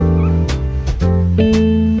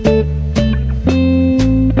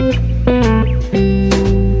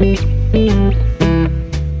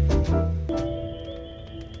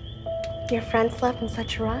just left in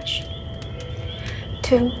such a rush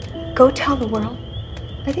to go tell the world.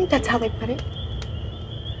 I think that's how they put it.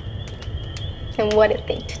 And what a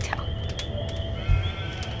thing to tell.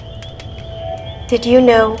 Did you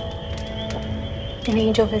know an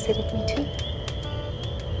angel visited me too?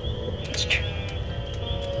 It's true.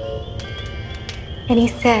 And he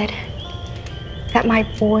said that my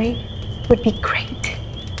boy would be great,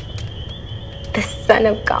 the Son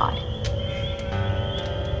of God.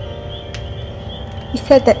 He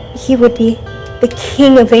said that he would be the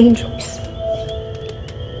King of angels,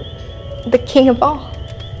 the King of all.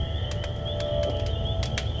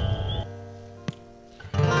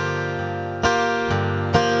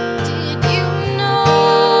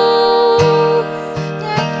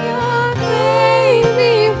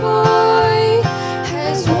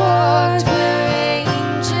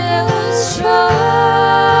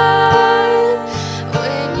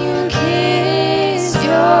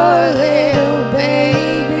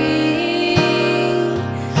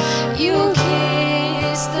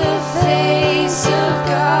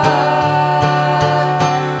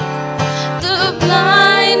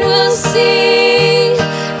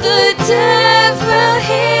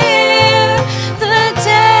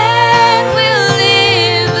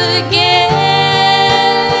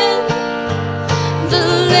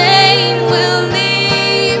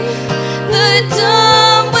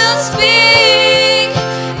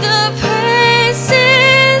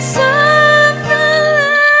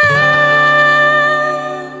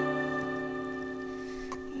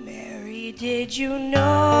 Did you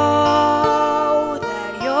know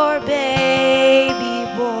that your baby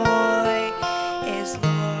boy is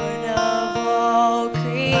Lord of all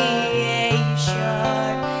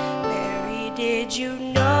creation? Mary, did you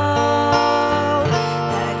know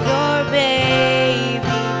that your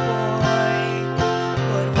baby boy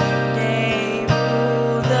would one day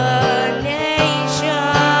rule the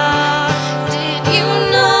nation? Did you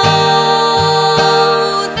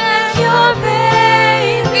know that your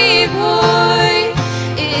baby boy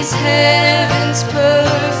is heaven's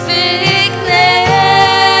perfect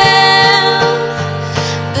lamb,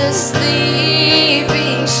 the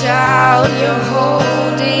sleeping child you're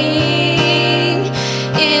holding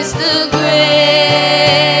is the great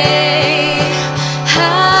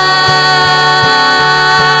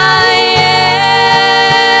I am.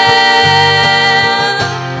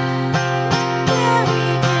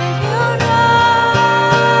 Mary, did you know?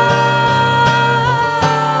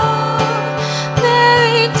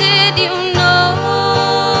 Mary, did you know?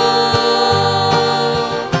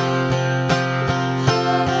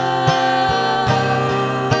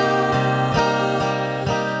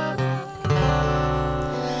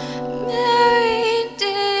 Mary,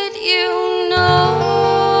 did you know?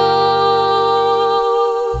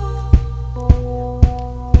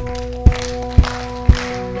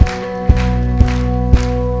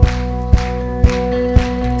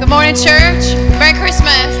 Good morning, church. Merry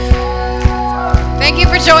Christmas. Thank you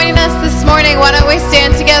for joining us this morning. Why don't we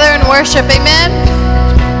stand together and worship? Amen.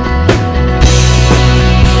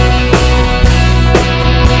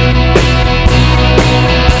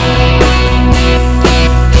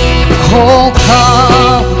 Oh,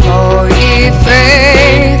 come, all ye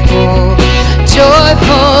faithful,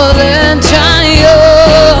 joyful and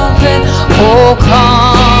triumphant. Oh,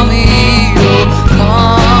 come ye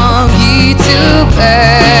to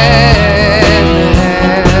Bethlehem.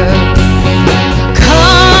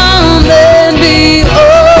 Come and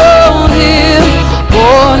behold him,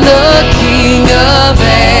 born the King of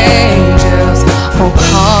angels. Oh,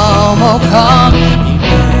 come,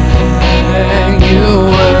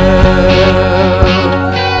 Emmanuel.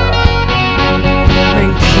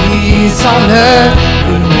 Bring peace on earth,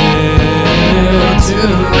 and will to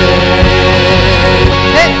reign.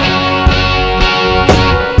 Hey.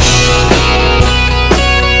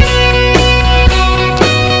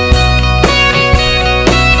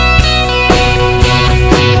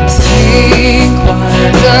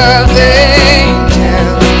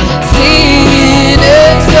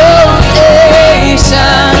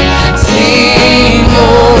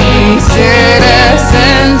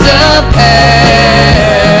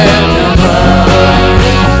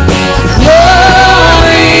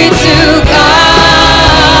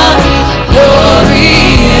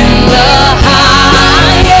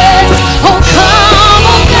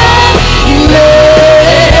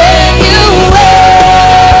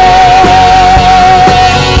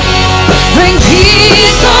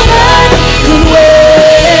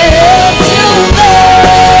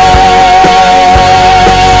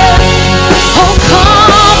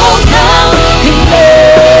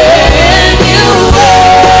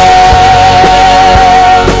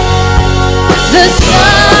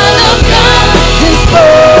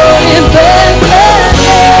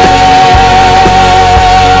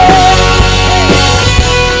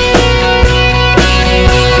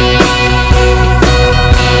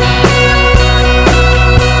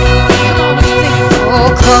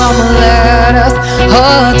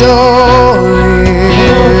 adore Him.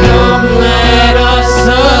 Oh, come, let us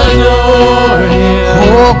adore Him.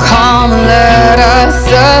 Oh, come, let us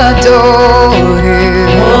adore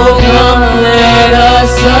Him.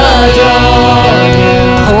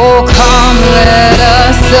 Oh, come, let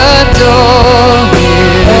us adore Him.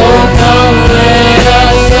 Oh, come, let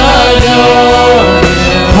us adore Him.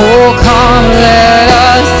 Oh, come, let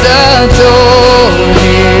us adore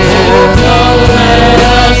Him. Oh, come, let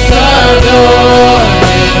us adore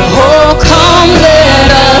Him. Oh, come, let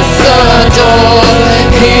us adore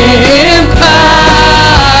Him by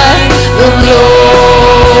the Lord.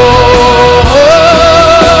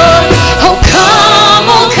 Oh, come,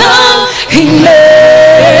 Emmanuel.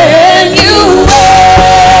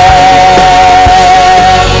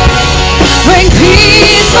 Bring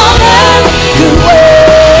peace on earth, goodwill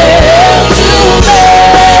to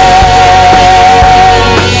men.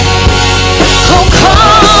 Oh,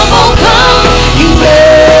 come, Emmanuel.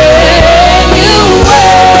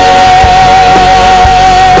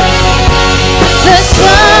 The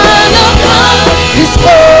Son of God is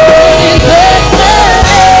born in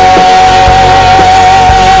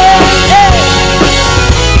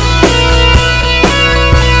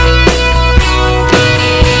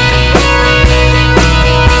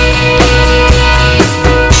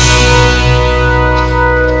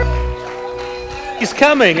He's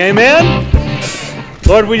coming, amen?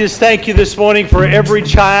 Lord, we just thank you this morning for every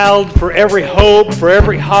child, for every hope, for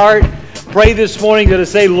every heart. Pray this morning that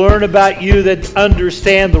as they learn about you, that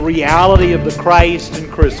understand the reality of the Christ in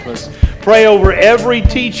Christmas. Pray over every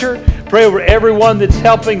teacher, pray over everyone that's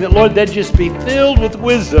helping, that, Lord, they'd just be filled with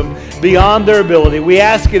wisdom beyond their ability. We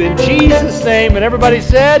ask it in Jesus' name, and everybody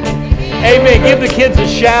said, amen. Give the kids a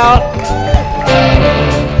shout.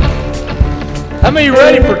 How many are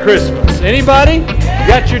ready for Christmas? Anybody? You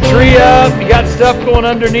got your tree up, you got stuff going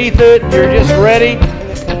underneath it, you're just ready?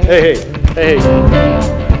 Hey.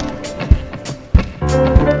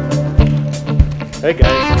 Hey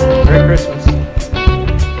guys, Merry Christmas.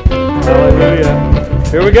 Hallelujah.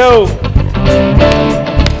 Here we go.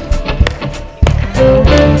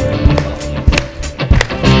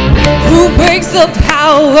 Who breaks the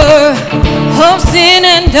power of sin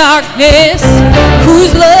and darkness,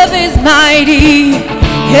 whose love is mighty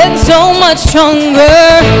and so much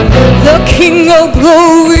stronger, the King of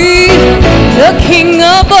glory, the King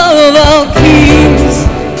above all kings,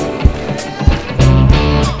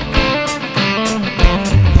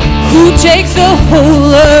 who takes the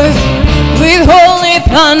whole earth with holy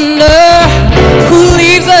thunder, who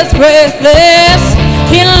leaves us breathless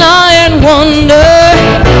in awe and wonder,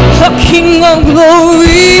 the King of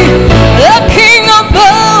glory, the King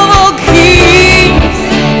above all kings.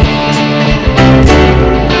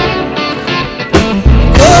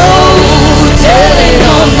 Tell it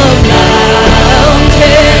on the mountain,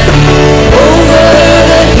 over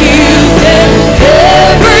the hills and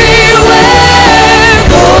everywhere.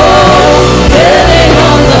 Go, tell it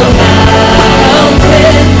on the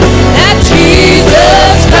mountain that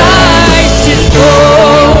Jesus Christ is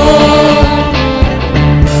born.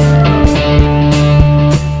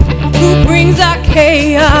 Who brings our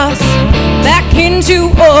chaos back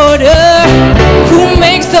into order? Who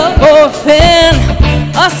makes the orphan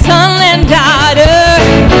a son and daughter,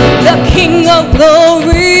 the King of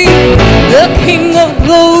glory, the King of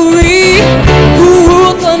glory, who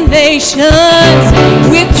rules the nations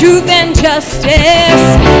with truth and justice,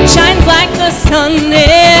 shines like the sun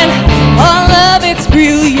in all of its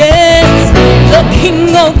brilliance, the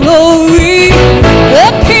King of glory,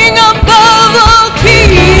 the King above all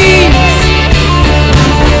kings.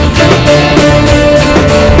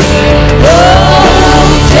 Oh,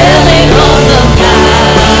 tell it on the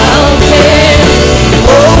mountain,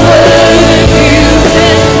 over the hills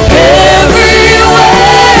and everywhere.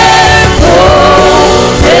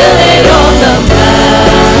 Oh, tell it on the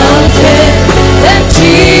mountain that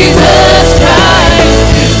Jesus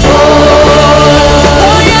Christ is born.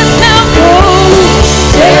 Oh, yes, now go,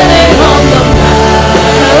 tell it on the mountain.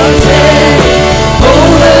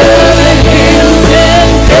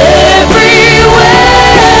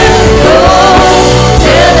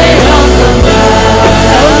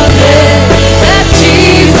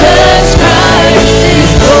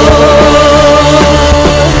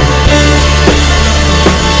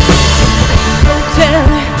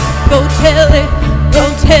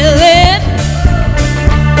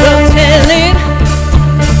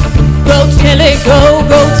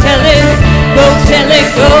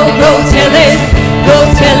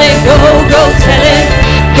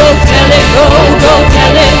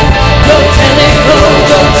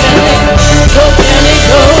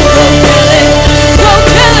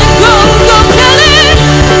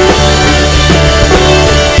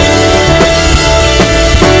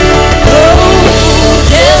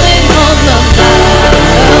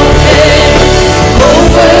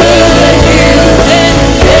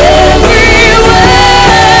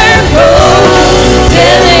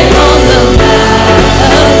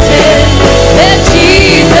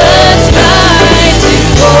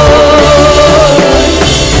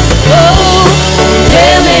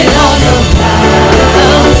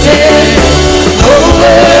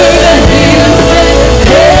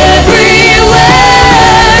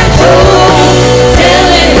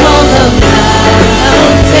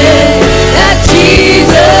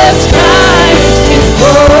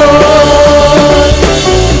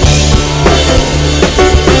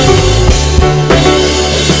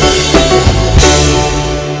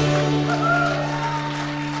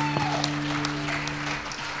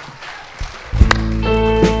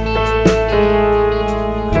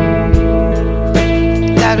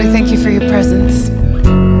 we thank you for your presence.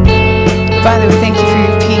 Father, we thank you for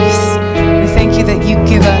your peace. We thank you that you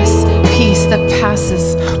give us peace that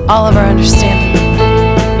passes all of our understanding.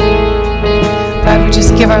 God, we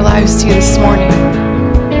just give our lives to you this morning.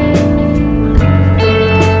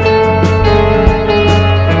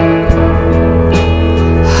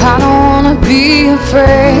 I don't want to be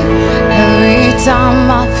afraid every time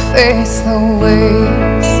I face the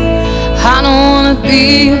waves. I don't want to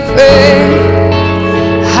be afraid.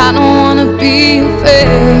 I don't want to be afraid.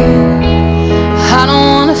 I don't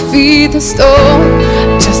want to feed the storm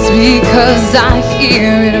just because I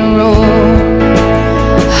hear it roar.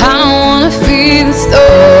 I don't want to feed the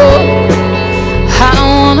storm. I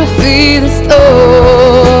don't want to feed the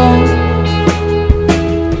storm.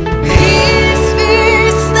 Peace,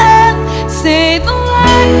 peace, that save the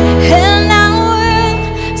light, and I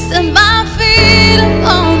will set my feet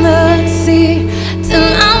upon the sea till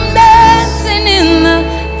I'm dancing in the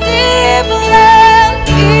deep land.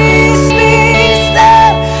 Peace, peace,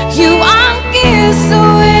 that you are here, so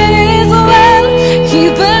it is well.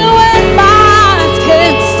 Even when my eyes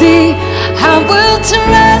can't see, I will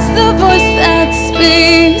trust the voice that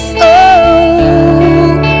speaks. Oh,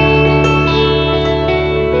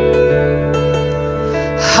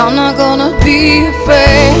 I'm not gonna be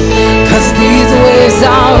afraid, 'cause these waves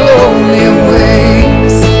are only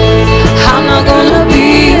waves. I'm not gonna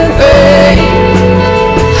be afraid.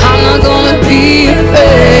 I'm not gonna be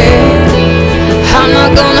afraid. I'm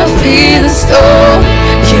not gonna fear the storm.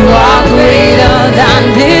 You are greater than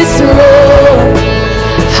this roar.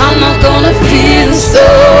 I'm not gonna fear the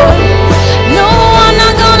storm. No, I'm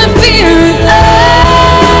not gonna fear it.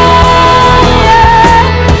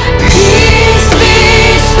 Peace,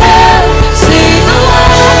 peace, love, save the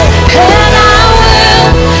world, and I will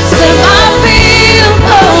set my feet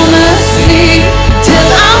upon the sea till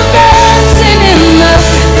I'm dancing in the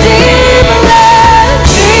deep land.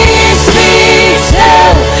 Peace, peace,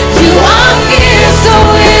 love, you are here, so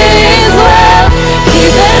it is well.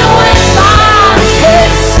 Even when my eyes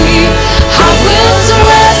can't see, I will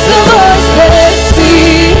trust the voice that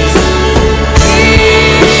speaks. Peace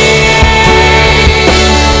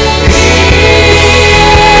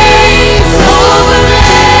over me.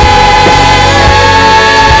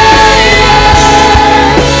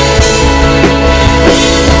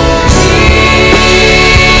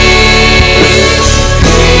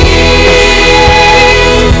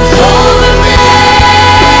 Peace over me.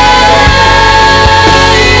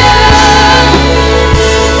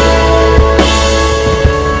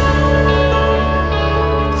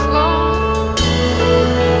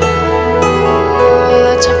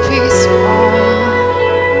 Let your peace come.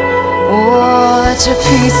 Oh, let your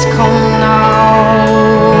peace come now.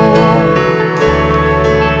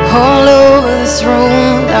 All over this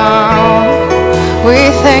room now. We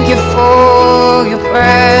thank you for your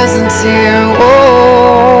presence here.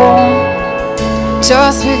 Oh,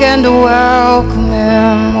 just begin to welcome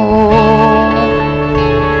him. Oh,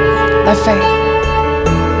 let faith.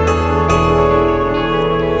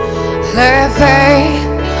 Let faith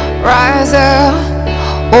rise up,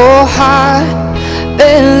 oh heart,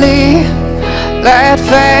 believe. Let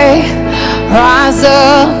faith rise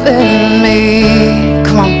up in me.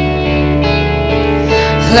 Come on.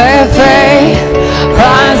 Let faith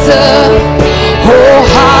rise up, oh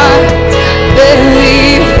heart,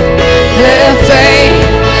 believe. Let faith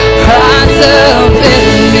rise up in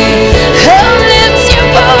me. And lift your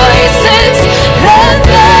voices. Let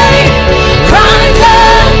faith rise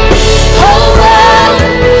up, oh heart,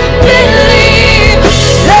 believe.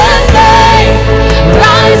 Let faith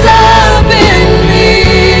rise up in me.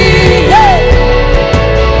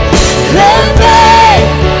 Let faith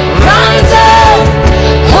rise up,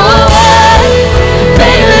 oh heart,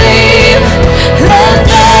 believe. Let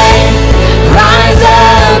faith rise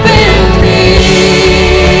up in me.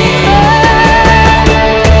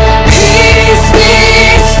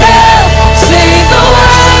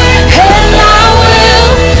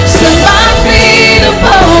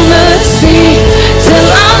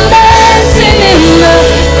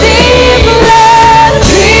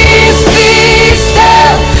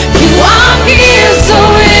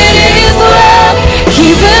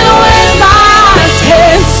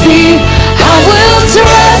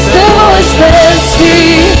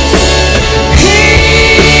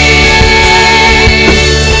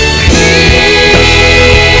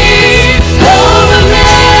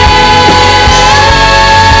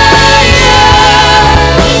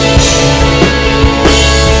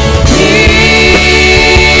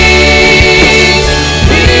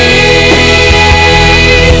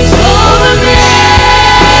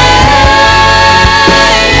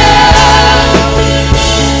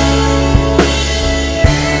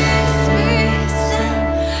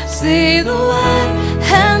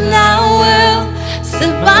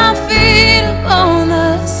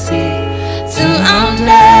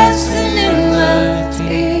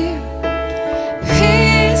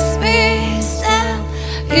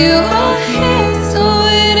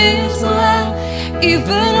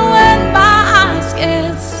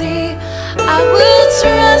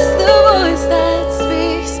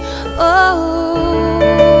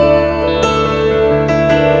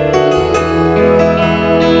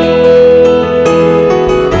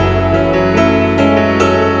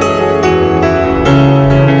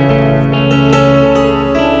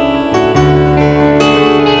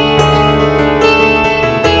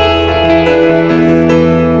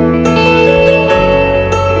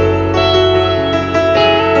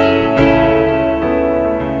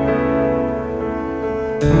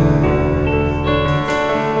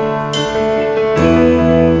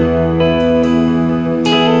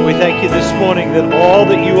 thank you this morning that all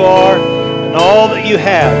that you are and all that you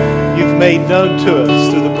have, you've made known to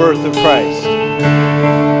us through the birth of Christ.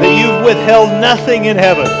 That you've withheld nothing in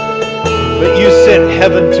heaven, but you sent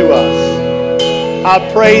heaven to us.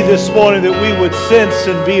 I pray this morning that we would sense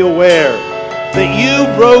and be aware that you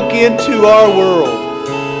broke into our world,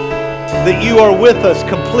 that you are with us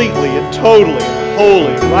completely and totally and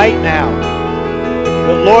wholly right now.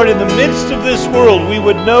 That, Lord, in the midst of this world, we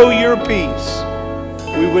would know your peace.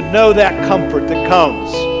 We would know that comfort that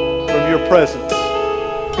comes from your presence.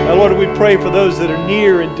 Now, Lord, we pray for those that are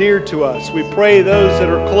near and dear to us. We pray those that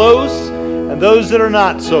are close and those that are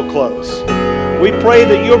not so close. We pray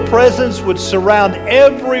that your presence would surround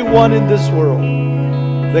everyone in this world.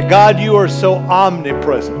 That, God, you are so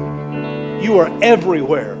omnipresent. You are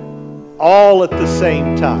everywhere, all at the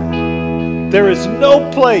same time. There is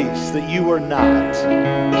no place that you are not.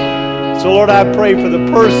 So, Lord, I pray for the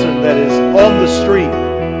person that is on the street.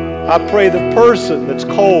 I pray the person that's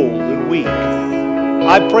cold and weak.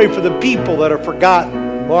 I pray for the people that are forgotten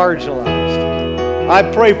and marginalized. I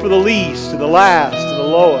pray for the least and the last and the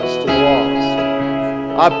lowest and the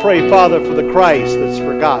lost. I pray, Father, for the Christ that's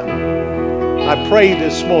forgotten. I pray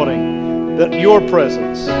this morning that your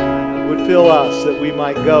presence would fill us, that we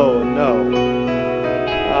might go and know.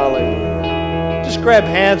 Hallelujah. Just grab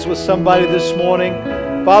hands with somebody this morning.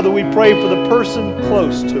 Father, we pray for the person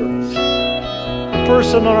close to us, the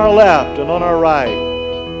person on our left and on our right.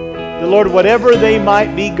 The Lord, whatever they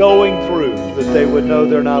might be going through, that they would know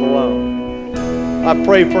they're not alone. I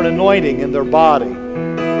pray for an anointing in their body,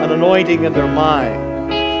 an anointing in their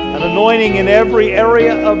mind, an anointing in every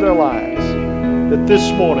area of their lives, that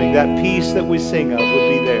this morning that peace that we sing of would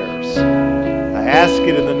be theirs. I ask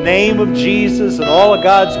it in the name of Jesus, and all of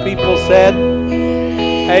God's people said,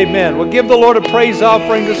 amen. Well, give the Lord a praise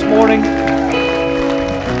offering this morning.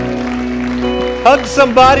 Hug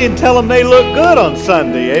somebody and tell them they look good on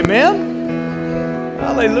Sunday. Amen.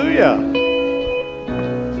 Hallelujah.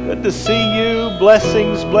 Good to see you.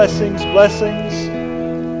 Blessings, blessings, blessings.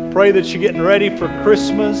 Pray that you're getting ready for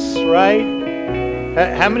Christmas, right?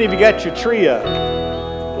 How many of you got your tree up?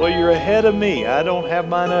 Well, you're ahead of me. I don't have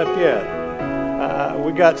mine up yet.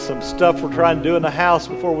 We got some stuff we're trying to do in the house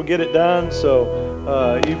before we get it done, so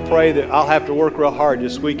you pray that I'll have to work real hard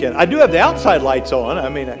this weekend. I do have the outside lights on. I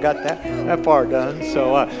mean, I got that part done,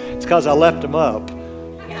 so it's because I left them up.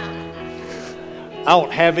 I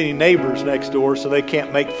don't have any neighbors next door, so they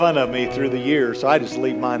can't make fun of me through the year, so I just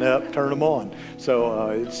leave mine up, turn them on.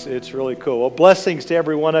 So it's really cool. Well, blessings to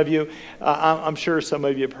every one of you. I'm sure some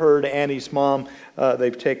of you have heard Annie's mom.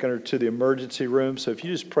 They've taken her to the emergency room. So if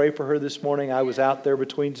you just pray for her this morning, I was out there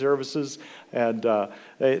between services, and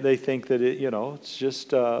they think that it's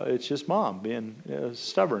just mom being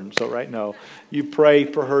stubborn. So right now, you pray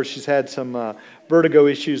for her. She's had some vertigo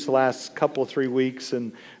issues the last couple of 3 weeks,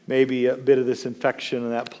 and maybe a bit of this infection,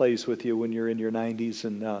 and that plays with you when you're in your 90s.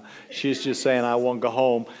 And she's just saying, I want to go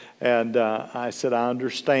home. And I said, I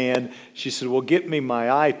understand. She said, well, get me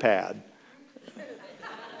my iPad.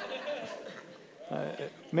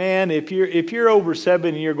 Man, if you're over 70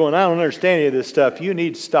 and you're going, I don't understand any of this stuff, you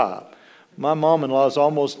need to stop. My mom-in-law is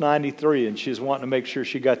almost 93, and she's wanting to make sure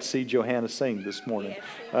she got to see Johanna sing this morning.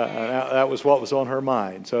 That was what was on her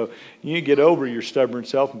mind. So you get over your stubborn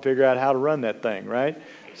self and figure out how to run that thing, right?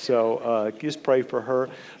 So just pray for her.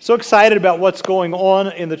 So excited about what's going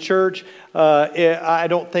on in the church. I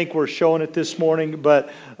don't think we're showing it this morning,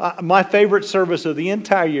 but my favorite service of the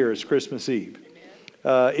entire year is Christmas Eve.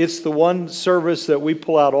 It's the one service that we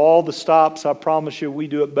pull out all the stops. I promise you, we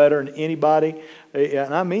do it better than anybody.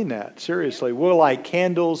 And I mean that, seriously. We'll light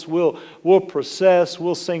candles, we'll process,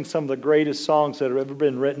 we'll sing some of the greatest songs that have ever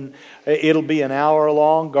been written. It'll be an hour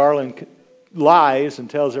long. Garland lies and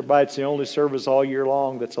tells everybody it's the only service all year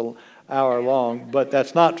long that's an hour long, but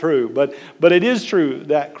that's not true. But it is true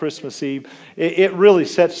that Christmas Eve, it really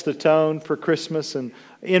sets the tone for Christmas. And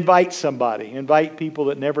invite somebody. Invite people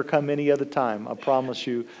that never come any other time. I promise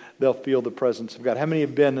you they'll feel the presence of God. How many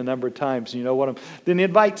have been a number of times? You know what? Then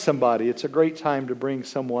invite somebody. It's a great time to bring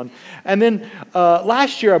someone. And then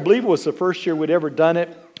last year, I believe it was the first year we'd ever done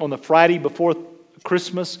it, on the Friday before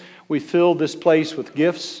Christmas, we filled this place with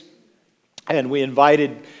gifts. And we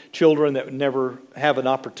invited children that would never have an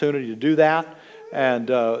opportunity to do that.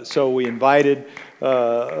 And so we invited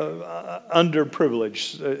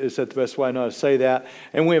underprivileged, is that the best way I know how to say that?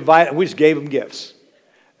 And we just gave them gifts.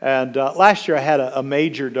 And last year I had a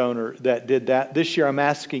major donor that did that. This year I'm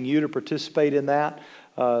asking you to participate in that.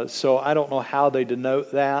 So I don't know how they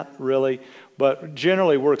denote that, really. But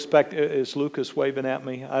generally we're expecting, is Lucas waving at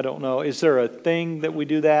me? I don't know. Is there a thing that we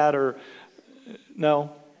do that or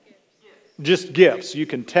no? Just gifts. You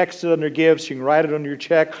can text it under gifts, you can write it on your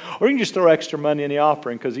check, or you can just throw extra money in the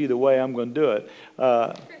offering, because either way I'm going to do it.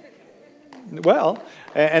 Well,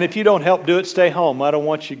 and if you don't help do it, stay home. I don't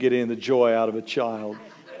want you getting the joy out of a child.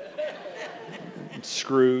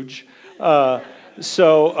 Scrooge.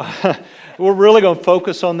 So we're really going to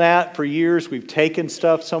focus on that. For years we've taken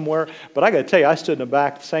stuff somewhere, but I got to tell you, I stood in the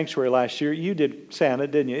back of the sanctuary last year. You did Santa,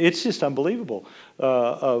 didn't you? It's just unbelievable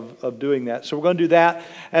of doing that. So we're going to do that.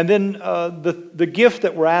 And then the gift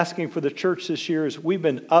that we're asking for the church this year is we've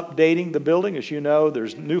been updating the building. As you know,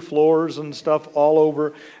 there's new floors and stuff all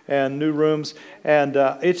over and new rooms. And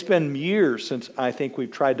it's been years since I think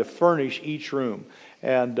we've tried to furnish each room.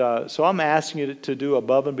 And so I'm asking you to do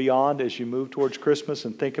above and beyond as you move towards Christmas,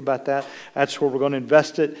 and think about that. That's where we're going to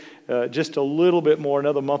invest it just a little bit more,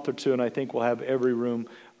 another month or two, and I think we'll have every room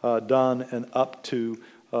done and up to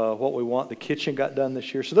what we want. The kitchen got done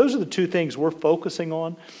this year. So those are the two things we're focusing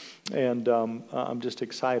on, and I'm just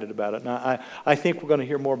excited about it. Now, I think we're going to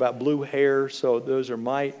hear more about blue hair, so these are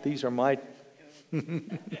my... You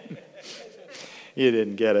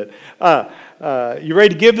didn't get it. You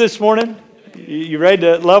ready to give this morning? You ready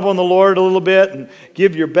to love on the Lord a little bit and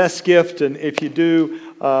give your best gift? And if you do,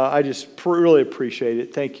 I just really appreciate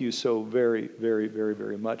it. Thank you so very, very, very,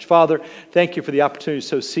 very much. Father, thank you for the opportunity to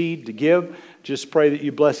sow seed, to give. Just pray that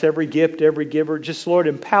you bless every gift, every giver. Just, Lord,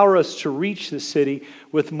 empower us to reach the city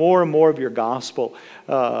with more and more of your gospel.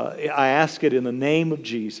 I ask it in the name of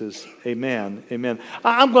Jesus. Amen. Amen.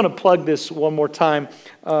 I'm going to plug this one more time.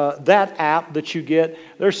 That app that you get,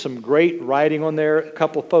 there's some great writing on there. A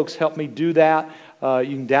couple of folks helped me do that.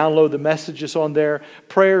 You can download the messages on there.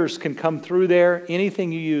 Prayers can come through there.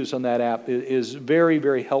 Anything you use on that app is very,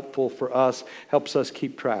 very helpful for us, helps us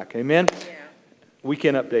keep track. Amen? Yeah.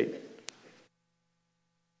 Weekend update.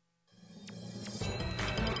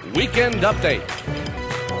 Weekend Update.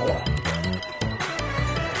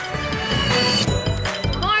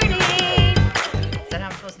 Morning! Is that how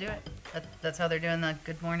I'm supposed to do it? That's how they're doing the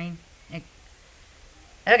good morning?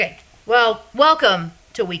 Okay. Well, welcome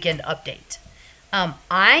to Weekend Update.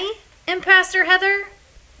 I am Pastor Heather,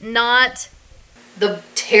 not the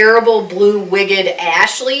terrible blue-wigged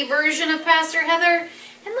Ashley version of Pastor Heather.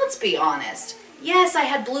 And let's be honest. Yes, I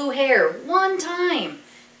had blue hair one time.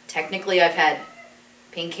 Technically, I've had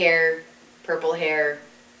pink hair, purple hair,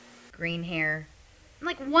 green hair. And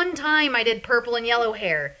like one time I did purple and yellow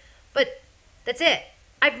hair. But that's it.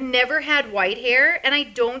 I've never had white hair, and I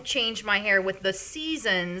don't change my hair with the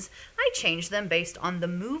seasons. I change them based on the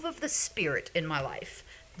move of the Spirit in my life.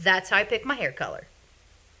 That's how I pick my hair color.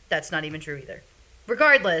 That's not even true either.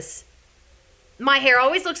 Regardless, my hair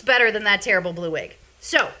always looks better than that terrible blue wig.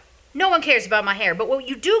 So, no one cares about my hair, but what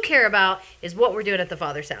you do care about is what we're doing at the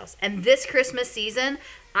Father's house. And this Christmas season,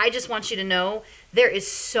 I just want you to know there is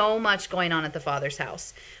so much going on at the Father's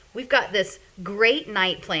house. We've got this great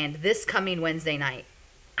night planned this coming Wednesday night.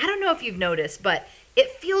 I don't know if you've noticed, but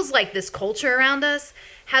it feels like this culture around us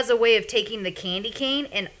has a way of taking the candy cane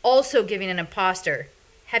and also giving an imposter.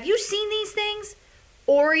 Have you seen these things?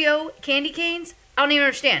 Oreo candy canes? I don't even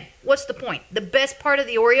understand. What's the point? The best part of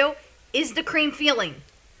the Oreo is the cream filling.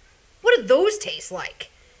 What do those taste like?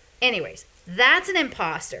 Anyways, that's an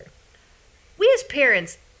imposter. We as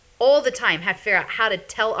parents all the time have to figure out how to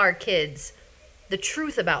tell our kids the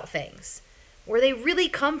truth about things, where they really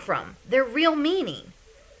come from, their real meaning.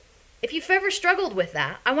 If you've ever struggled with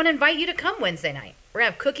that, I want to invite you to come Wednesday night. We're going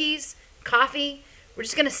to have cookies, coffee. We're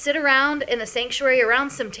just going to sit around in the sanctuary around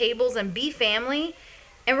some tables and be family.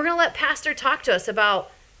 And we're going to let Pastor talk to us about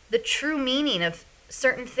the true meaning of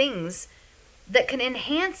certain things that can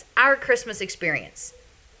enhance our Christmas experience,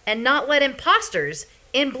 and not let imposters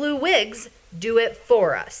in blue wigs do it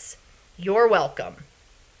for us. You're welcome.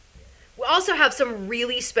 We also have some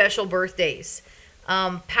really special birthdays.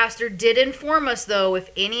 Pastor did inform us, though, if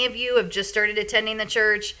any of you have just started attending the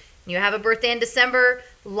church and you have a birthday in December,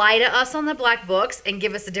 lie to us on the black books and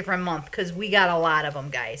give us a different month, because we got a lot of them,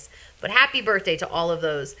 guys. But happy birthday to all of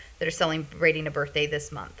those that are celebrating a birthday this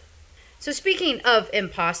month. So speaking of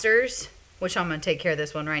imposters, which I'm going to take care of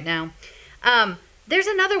this one right now. There's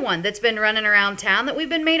another one that's been running around town that we've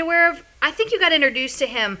been made aware of. I think you got introduced to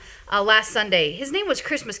him last Sunday. His name was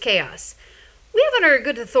Christmas Chaos. We have under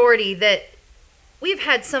good authority that we've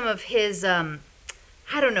had some of his,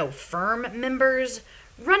 firm members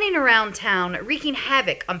running around town wreaking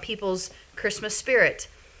havoc on people's Christmas spirit.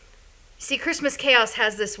 See, Christmas Chaos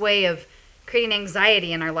has this way of creating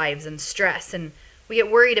anxiety in our lives and stress, and we get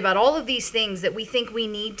worried about all of these things that we think we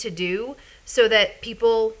need to do so that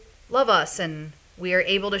people love us and we are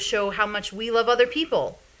able to show how much we love other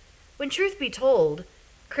people. When truth be told,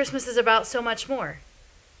 Christmas is about so much more.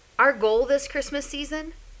 Our goal this Christmas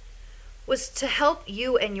season was to help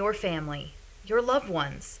you and your family, your loved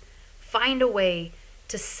ones, find a way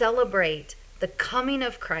to celebrate the coming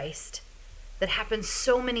of Christ that happened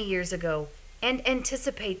so many years ago and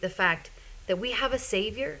anticipate the fact that we have a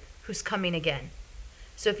Savior who's coming again.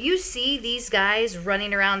 So if you see these guys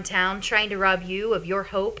running around town trying to rob you of your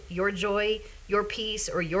hope, your joy, your peace,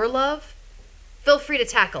 or your love, feel free to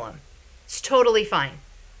tackle them. It's totally fine.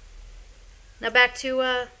 Now back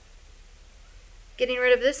to getting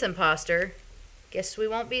rid of this imposter. Guess we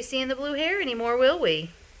won't be seeing the blue hair anymore, will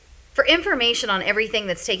we? For information on everything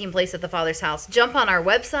that's taking place at the Father's house, jump on our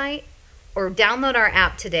website or download our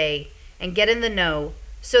app today and get in the know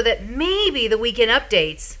so that maybe the weekend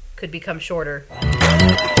updates could become shorter.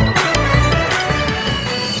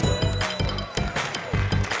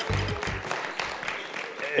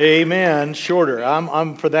 Amen. Shorter.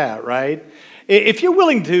 I'm for that, right? If you're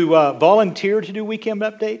willing to volunteer to do weekend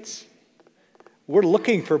updates, we're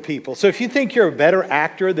looking for people. So if you think you're a better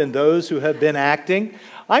actor than those who have been acting,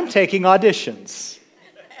 I'm taking auditions.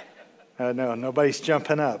 No, nobody's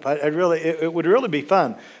jumping up. It would really be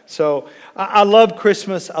fun. So I love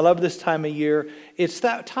Christmas. I love this time of year. It's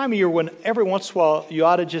that time of year when every once in a while you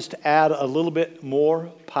ought to just add a little bit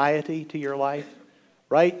more piety to your life,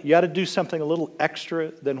 right? You ought to do something a little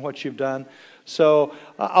extra than what you've done. So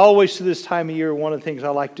always to this time of year, one of the things I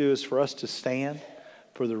like to do is for us to stand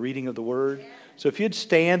for the reading of the Word. So if you'd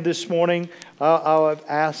stand this morning, I've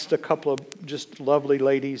asked a couple of just lovely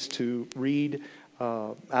ladies to read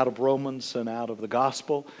out of Romans and out of the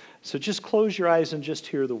Gospel. So just close your eyes and just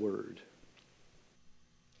hear the Word.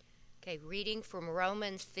 Okay, reading from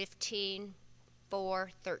Romans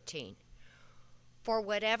 15:4-13. For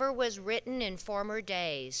whatever was written in former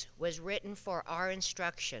days was written for our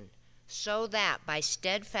instruction, so that by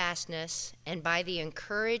steadfastness and by the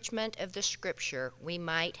encouragement of the Scripture we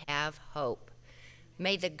might have hope.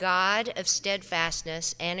 May the God of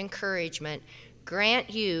steadfastness and encouragement grant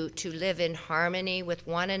you to live in harmony with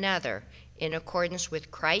one another in accordance with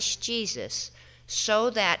Christ Jesus, so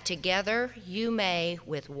that together you may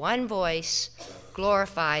with one voice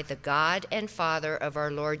glorify the God and Father of our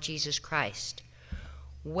Lord Jesus Christ.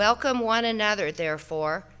 Welcome one another,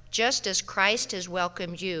 therefore, just as Christ has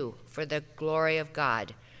welcomed you for the glory of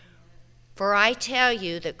God. For I tell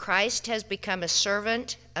you that Christ has become a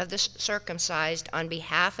servant of the circumcised on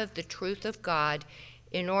behalf of the truth of God,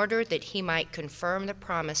 in order that he might confirm the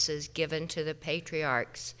promises given to the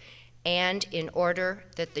patriarchs, and in order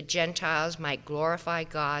that the Gentiles might glorify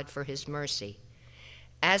God for his mercy.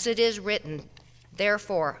 As it is written,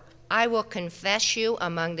 therefore, I will confess you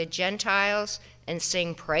among the Gentiles and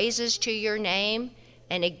sing praises to your name.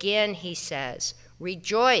 And again he says,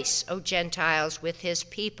 rejoice, O Gentiles, with his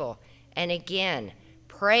people. And again,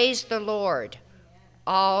 praise the Lord,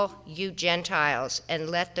 all you Gentiles, and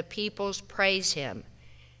let the peoples praise him.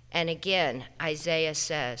 And again, Isaiah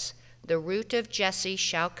says, the root of Jesse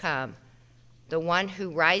shall come, the one who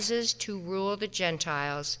rises to rule the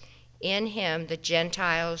Gentiles. In him the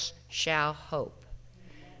Gentiles shall hope.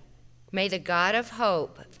 May the God of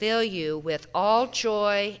hope fill you with all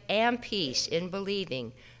joy and peace in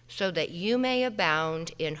believing, so that you may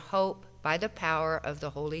abound in hope by the power of the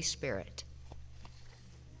Holy Spirit.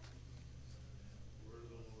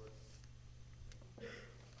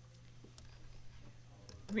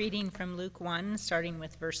 Reading from Luke 1, starting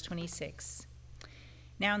with verse 26.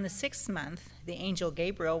 Now in the 6th month, the angel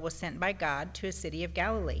Gabriel was sent by God to a city of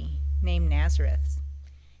Galilee, named Nazareth,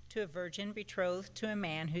 to a virgin betrothed to a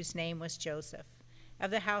man whose name was Joseph, of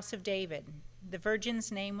the house of David. The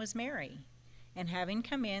virgin's name was Mary. And having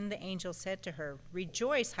come in, the angel said to her,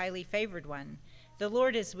 rejoice, highly favored one, the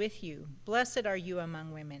Lord is with you. Blessed are you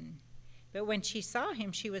among women. But when she saw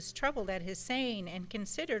him, she was troubled at his saying, and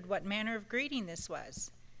considered what manner of greeting this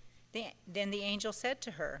was. Then the angel said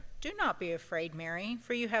to her, do not be afraid, Mary,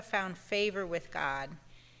 for you have found favor with God.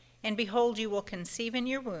 And behold, you will conceive in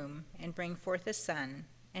your womb and bring forth a son,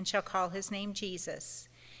 and shall call his name Jesus.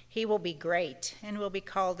 He will be great, and will be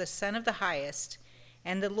called the Son of the Highest,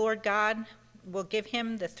 and the Lord God will give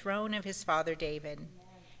him the throne of his father David.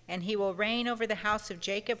 And he will reign over the house of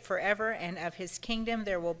Jacob forever, and of his kingdom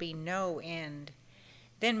there will be no end.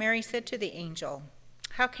 Then Mary said to the angel,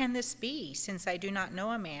 how can this be, since I do not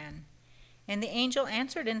know a man? And the angel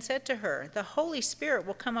answered and said to her, the Holy Spirit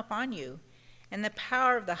will come upon you, and the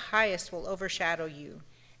power of the Highest will overshadow you.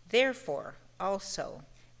 Therefore, also,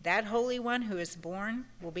 that Holy One who is born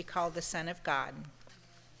will be called the Son of God.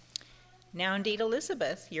 Now indeed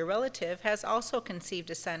Elizabeth, your relative, has also conceived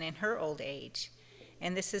a son in her old age,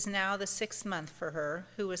 and this is now the 6th month for her,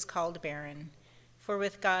 who was called barren. For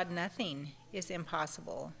with God nothing is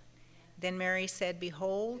impossible. Then Mary said,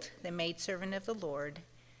 Behold, the maidservant of the Lord,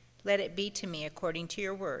 let it be to me according to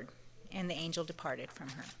your word. And the angel departed from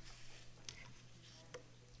her.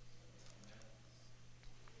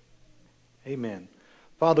 Amen.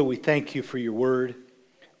 Father, we thank you for your word.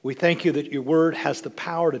 We thank you that your word has the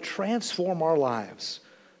power to transform our lives,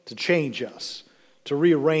 to change us, to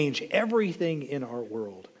rearrange everything in our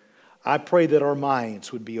world. I pray that our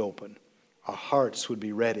minds would be open, our hearts would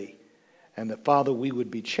be ready, and that, Father, we would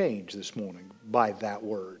be changed this morning by that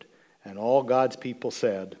word. And all God's people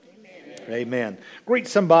said, Amen. Amen. Greet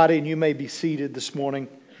somebody, and you may be seated this morning.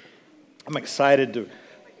 I'm excited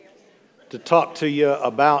to talk to you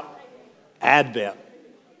about Advent.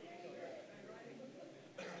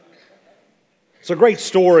 It's a great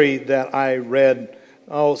story that I read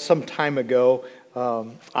some time ago.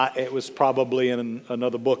 It was probably in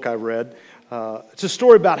another book I read. It's a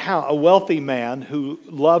story about how a wealthy man who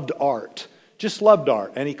loved art, just loved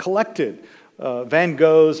art, and he collected Van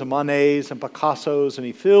Goghs and Monets and Picassos, and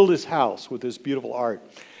he filled his house with this beautiful art.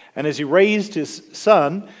 And as he raised his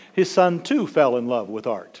son too fell in love with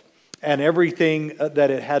art and everything that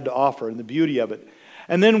it had to offer and the beauty of it.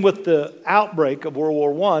 And then with the outbreak of World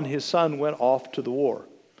War I, his son went off to the war.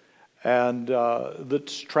 And the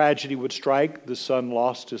tragedy would strike. The son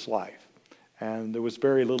lost his life. And there was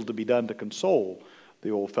very little to be done to console the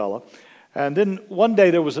old fella. And then one day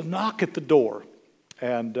there was a knock at the door.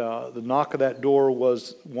 And the knock of that door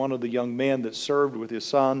was one of the young men that served with his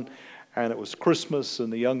son. And it was Christmas,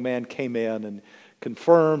 and the young man came in and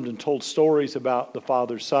confirmed and told stories about the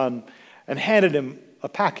father's son and handed him a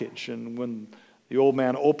package. And when the old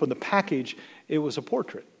man opened the package, it was a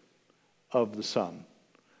portrait of the son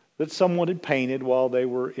that someone had painted while they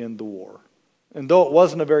were in the war. And though it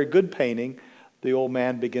wasn't a very good painting, the old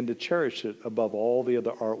man began to cherish it above all the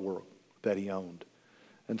other artwork that he owned.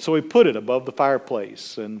 And so he put it above the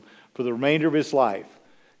fireplace, and for the remainder of his life,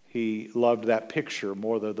 he loved that picture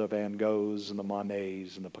more than the Van Goghs and the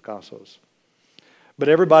Monets and the Picassos. But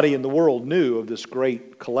everybody in the world knew of this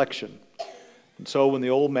great collection. And so when the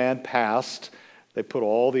old man passed, they put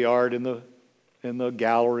all the art in the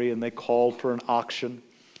gallery, and they called for an auction.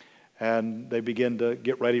 And they began to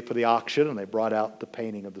get ready for the auction, and they brought out the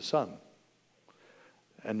painting of the son.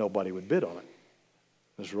 And nobody would bid on it.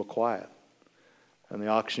 It was real quiet. And the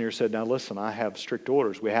auctioneer said, now listen, I have strict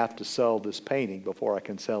orders. We have to sell this painting before I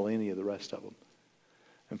can sell any of the rest of them.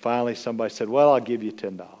 And finally somebody said, well, I'll give you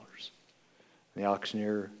 $10. And the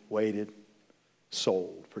auctioneer waited,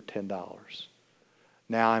 sold for $10.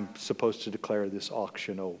 Now I'm supposed to declare this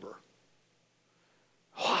auction over.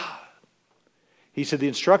 He said the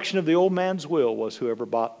instruction of the old man's will was whoever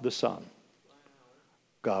bought the son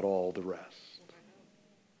got all the rest.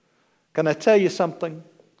 Can I tell you something?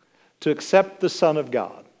 To accept the Son of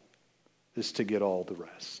God is to get all the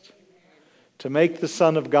rest. To make the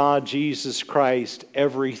Son of God, Jesus Christ,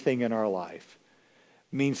 everything in our life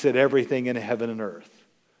means that everything in heaven and earth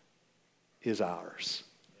is ours.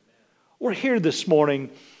 We're here this morning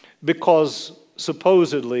because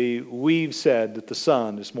supposedly we've said that the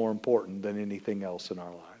Son is more important than anything else in our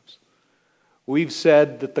lives. We've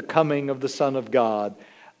said that the coming of the Son of God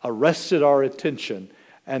arrested our attention,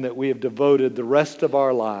 and that we have devoted the rest of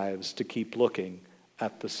our lives to keep looking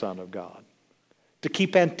at the Son of God, to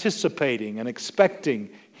keep anticipating and expecting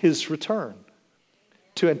His return,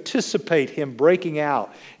 to anticipate Him breaking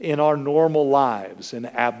out in our normal lives in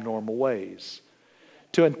abnormal ways,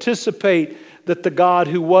 to anticipate that the God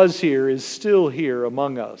who was here is still here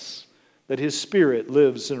among us, that His Spirit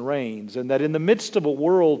lives and reigns, and that in the midst of a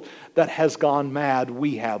world that has gone mad,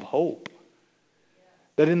 we have hope.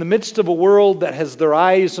 That in the midst of a world that has their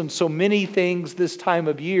eyes on so many things this time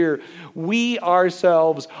of year, we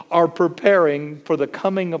ourselves are preparing for the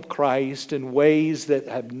coming of Christ in ways that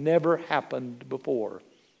have never happened before.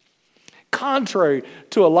 Contrary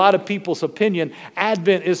to a lot of people's opinion,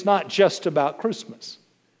 Advent is not just about Christmas.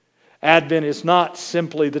 Advent is not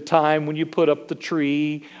simply the time when you put up the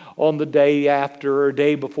tree on the day after or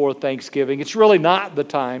day before Thanksgiving. It's really not the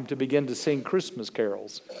time to begin to sing Christmas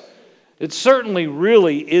carols. It certainly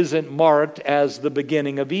really isn't marked as the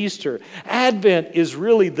beginning of Easter. Advent is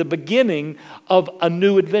really the beginning of a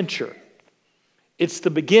new adventure. It's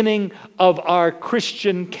the beginning of our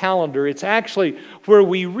Christian calendar. It's actually where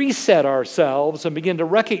we reset ourselves and begin to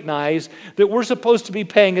recognize that we're supposed to be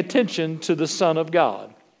paying attention to the Son of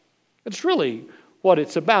God. It's really what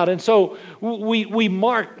it's about. And so we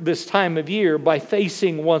mark this time of year by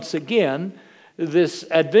facing once again this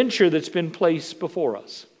adventure that's been placed before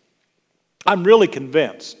us. I'm really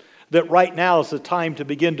convinced that right now is the time to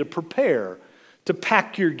begin to prepare to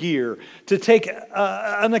pack your gear, to take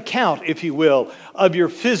an account, if you will, of your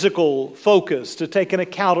physical focus, to take an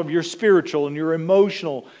account of your spiritual and your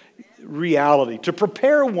emotional reality, to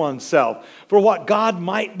prepare oneself for what God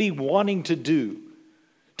might be wanting to do,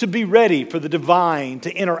 to be ready for the divine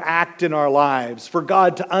to interact in our lives, for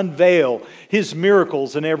God to unveil His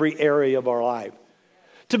miracles in every area of our life,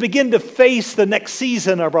 to begin to face the next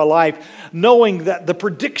season of our life knowing that the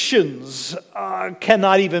predictions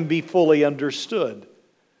cannot even be fully understood,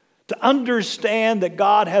 to understand that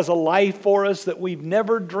God has a life for us that we've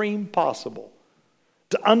never dreamed possible,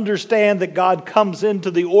 to understand that God comes into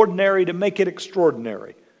the ordinary to make it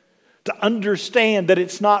extraordinary, to understand that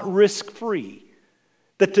it's not risk-free,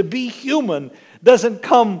 that to be human doesn't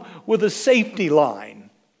come with a safety line,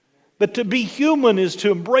 that to be human is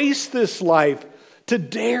to embrace this life, to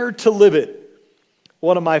dare to live it.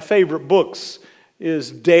 One of my favorite books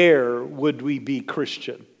is Dare, Would We Be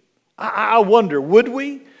Christian? I wonder, would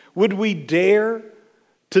we? Would we dare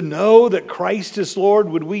to know that Christ is Lord?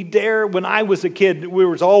 Would we dare? When I was a kid, we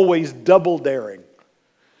was always double daring.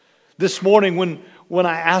 This morning when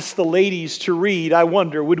I asked the ladies to read, I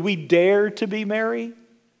wonder, would we dare to be Mary?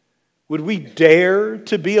 Would we dare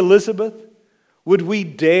to be Elizabeth? Would we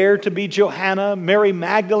dare to be Johanna, Mary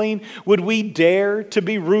Magdalene? Would we dare to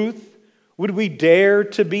be Ruth? Would we dare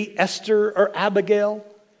to be Esther or Abigail?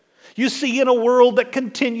 You see, in a world that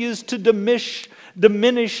continues to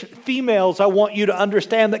diminish females, I want you to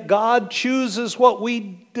understand that God chooses what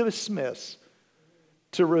we dismiss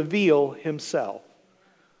to reveal Himself.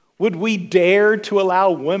 Would we dare to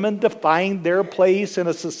allow women to find their place in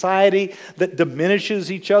a society that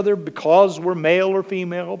diminishes each other because we're male or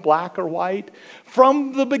female, black or white?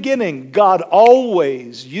 From the beginning, God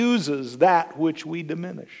always uses that which we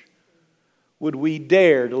diminish. Would we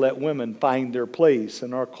dare to let women find their place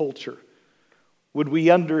in our culture? Would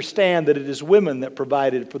we understand that it is women that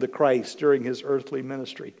provided for the Christ during His earthly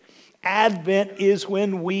ministry? Advent is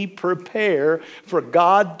when we prepare for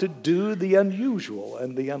God to do the unusual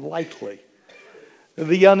and the unlikely,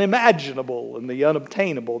 the unimaginable and the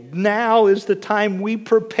unobtainable. Now is the time we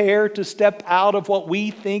prepare to step out of what we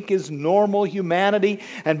think is normal humanity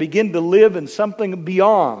and begin to live in something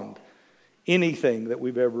beyond anything that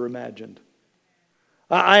we've ever imagined.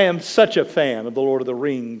 I am such a fan of The Lord of the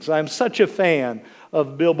Rings. I'm such a fan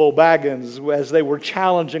of Bilbo Baggins as they were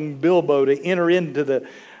challenging Bilbo to enter into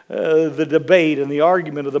the debate and the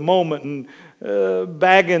argument of the moment. And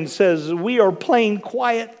Baggins says, "We are plain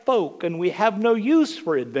quiet folk and we have no use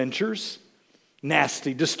for adventures.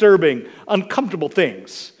 Nasty, disturbing, uncomfortable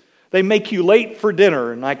things. They make you late for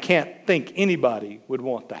dinner, and I can't think anybody would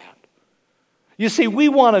want that." You see, we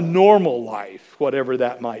want a normal life, whatever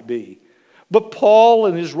that might be. But Paul,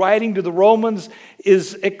 in his writing to the Romans,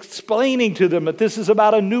 is explaining to them that this is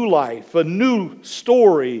about a new life, a new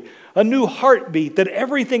story, a new heartbeat, that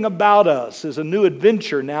everything about us is a new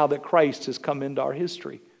adventure now that Christ has come into our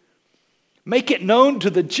history. Make it known to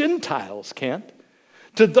the Gentiles, Kent,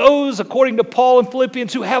 to those, according to Paul in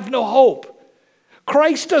Philippians, who have no hope.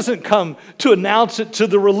 Christ doesn't come to announce it to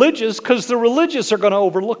the religious because the religious are going to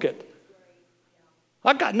overlook it.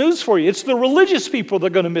 I've got news for you. It's the religious people that are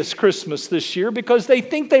going to miss Christmas this year because they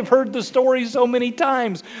think they've heard the story so many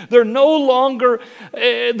times. They're no longer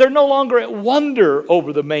at wonder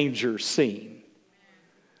over the manger scene.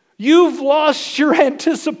 You've lost your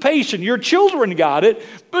anticipation. Your children got it,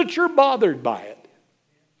 but you're bothered by it.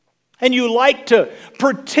 And you like to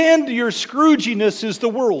pretend your Scrooginess is the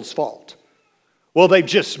world's fault. Well, they've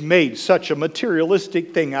just made such a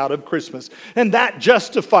materialistic thing out of Christmas, and that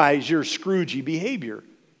justifies your Scroogey behavior.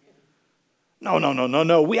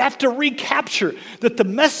 No. We have to recapture that the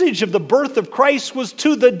message of the birth of Christ was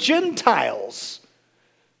to the Gentiles,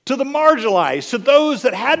 to the marginalized, to those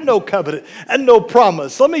that had no covenant and no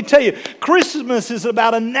promise. Let me tell you, Christmas is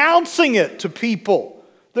about announcing it to people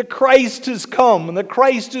that Christ has come and that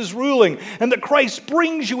Christ is ruling and that Christ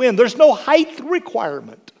brings you in. There's no height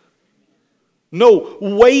requirement. No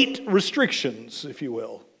weight restrictions, if you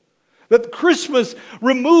will. That Christmas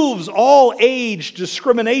removes all age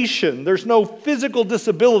discrimination. There's no physical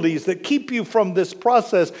disabilities that keep you from this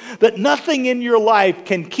process. That nothing in your life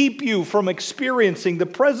can keep you from experiencing the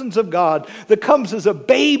presence of God that comes as a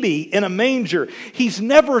baby in a manger. He's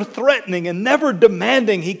never threatening and never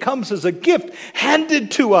demanding. He comes as a gift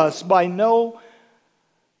handed to us by no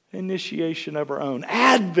initiation of our own.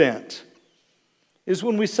 Advent is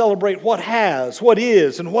when we celebrate what has, what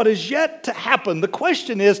is, and what is yet to happen. The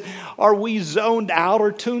question is, are we zoned out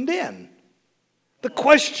or tuned in? The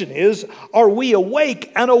question is, are we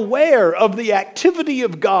awake and aware of the activity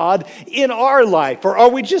of God in our life? Or are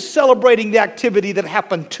we just celebrating the activity that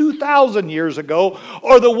happened 2,000 years ago,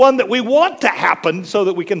 or the one that we want to happen so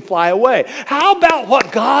that we can fly away? How about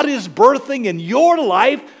what God is birthing in your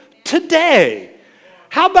life today?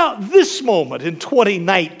 How about this moment in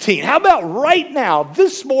 2019? How about right now,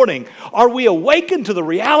 this morning, are we awakened to the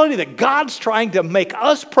reality that God's trying to make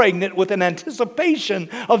us pregnant with an anticipation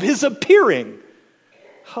of His appearing?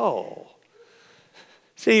 Oh.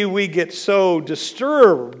 See, we get so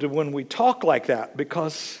disturbed when we talk like that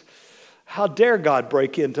because how dare God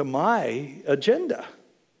break into my agenda?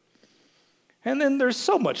 And then there's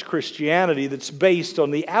so much Christianity that's based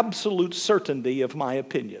on the absolute certainty of my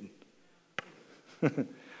opinion.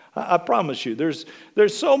 I promise you, there's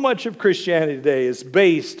so much of Christianity today is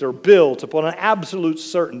based or built upon an absolute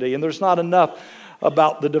certainty, and there's not enough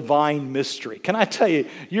about the divine mystery. Can I tell you,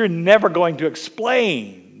 you're never going to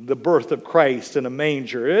explain the birth of Christ in a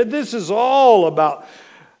manger. This is all about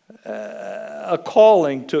a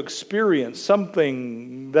calling to experience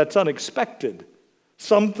something that's unexpected,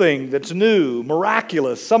 something that's new,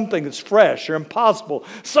 miraculous, something that's fresh or impossible,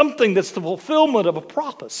 something that's the fulfillment of a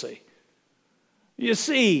prophecy. You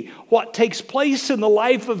see, what takes place in the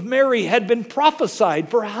life of Mary had been prophesied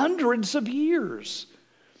for hundreds of years.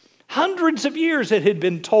 Hundreds of years it had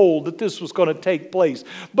been told that this was going to take place.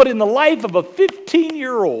 But in the life of a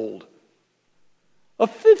 15-year-old,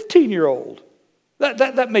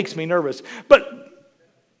 that makes me nervous. But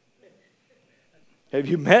have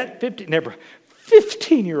you met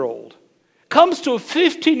 15-year-old? Comes to a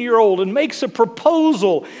 15-year-old and makes a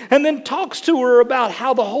proposal and then talks to her about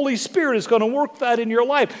how the Holy Spirit is going to work that in your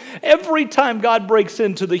life. Every time God breaks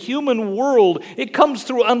into the human world, it comes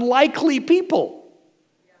through unlikely people.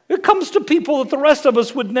 It comes to people that the rest of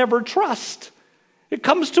us would never trust. It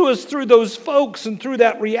comes to us through those folks and through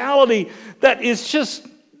that reality that is just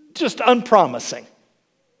unpromising.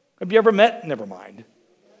 Have you ever met? Never mind.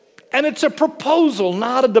 And it's a proposal,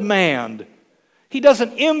 not a demand. He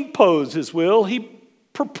doesn't impose His will. He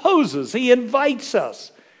proposes. He invites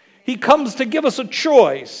us. He comes to give us a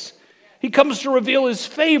choice. He comes to reveal His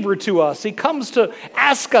favor to us. He comes to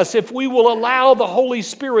ask us if we will allow the Holy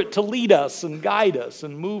Spirit to lead us and guide us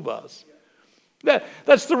and move us.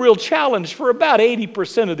 That's the real challenge for about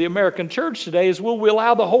 80% of the American church today is, will we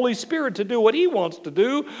allow the Holy Spirit to do what He wants to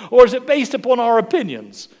do, or is it based upon our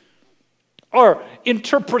opinions? Or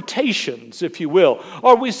interpretations, if you will.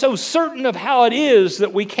 Are we so certain of how it is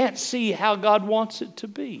that we can't see how God wants it to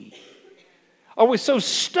be? Are we so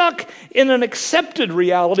stuck in an accepted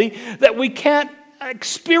reality that we can't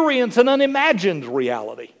experience an unimagined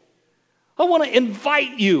reality? I want to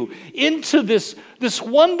invite you into this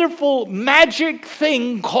wonderful magic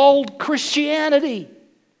thing called Christianity.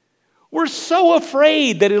 We're so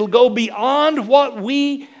afraid that it'll go beyond what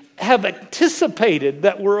we have anticipated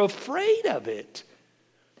that we're afraid of it.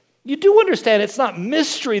 You do understand it's not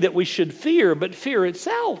mystery that we should fear, but fear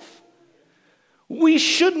itself. We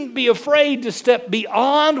shouldn't be afraid to step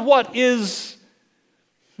beyond what is.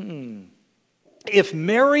 If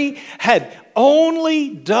Mary had only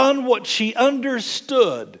done what she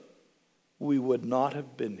understood, we would not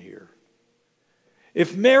have been here.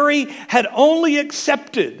 If Mary had only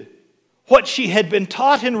accepted what she had been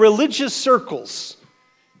taught in religious circles,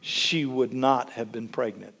 she would not have been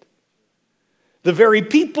pregnant. The very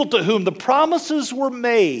people to whom the promises were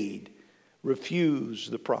made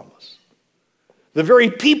refused the promise. The very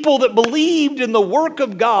people that believed in the work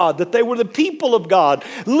of God, that they were the people of God,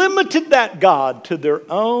 limited that God to their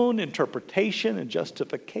own interpretation and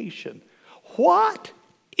justification. What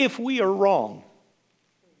if we are wrong?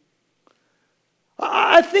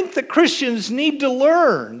 I think that Christians need to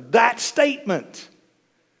learn that statement.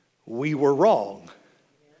 We were wrong.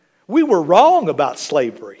 We were wrong about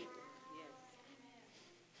slavery.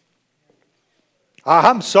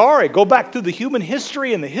 I'm sorry, go back through the human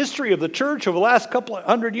history and the history of the church over the last couple of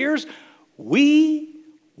hundred years. We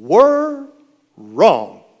were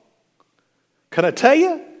wrong. Can I tell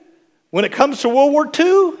you, when it comes to World War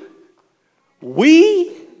II,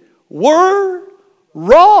 we were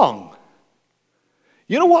wrong.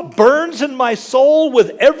 You know what burns in my soul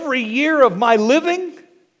with every year of my living?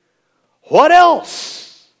 What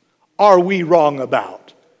else are we wrong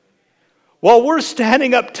about? While we're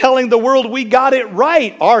standing up telling the world we got it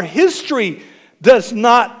right, our history does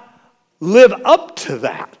not live up to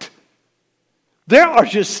that. There are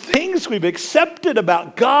just things we've accepted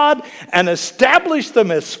about God and established them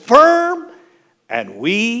as firm, and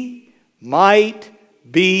we might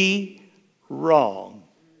be wrong.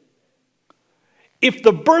 If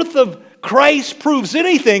the birth of Christ proves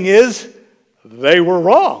anything, is they were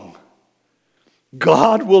wrong.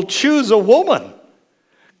 God will choose a woman.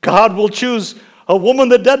 God will choose a woman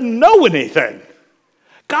that doesn't know anything.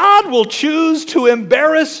 God will choose to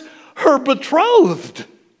embarrass her betrothed.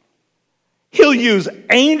 He'll use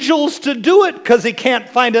angels to do it because he can't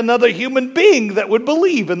find another human being that would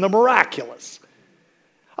believe in the miraculous.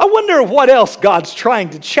 I wonder what else God's trying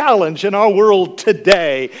to challenge in our world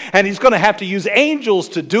today. And he's going to have to use angels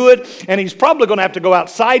to do it. And he's probably going to have to go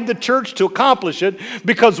outside the church to accomplish it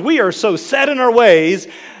because we are so set in our ways,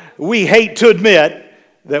 we hate to admit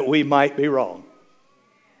that we might be wrong.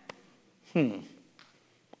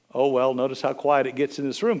 Oh, well, notice how quiet it gets in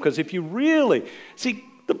this room. Because if you really... See,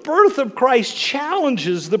 the birth of Christ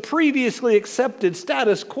challenges the previously accepted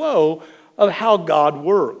status quo of how God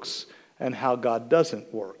works and how God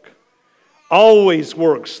doesn't work. Always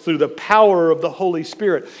works through the power of the Holy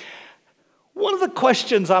Spirit. One of the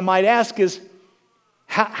questions I might ask is,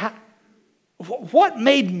 what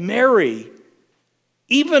made Mary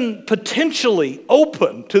even potentially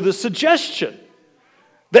open to the suggestion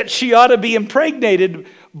that she ought to be impregnated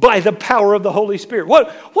by the power of the Holy Spirit?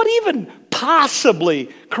 What even possibly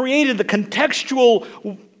created the contextual...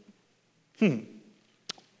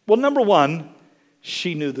 Well, number one,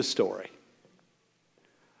 she knew the story.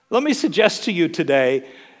 Let me suggest to you today,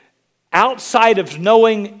 outside of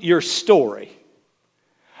knowing your story,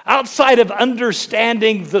 outside of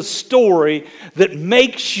understanding the story that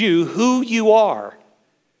makes you who you are,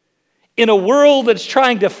 in a world that's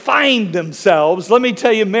trying to find themselves, let me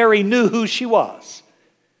tell you, Mary knew who she was.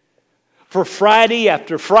 For Friday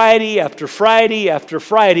after Friday after Friday after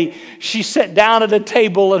Friday, she sat down at a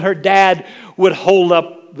table and her dad would hold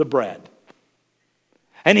up the bread.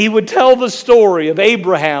 And he would tell the story of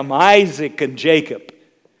Abraham, Isaac, and Jacob.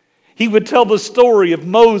 He would tell the story of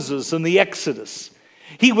Moses and the Exodus.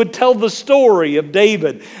 He would tell the story of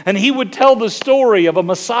David. And he would tell the story of a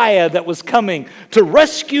Messiah that was coming to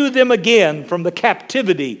rescue them again from the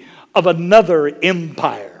captivity of another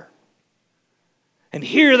empire. And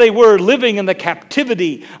here they were living in the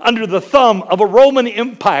captivity under the thumb of a Roman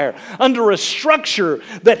Empire, under a structure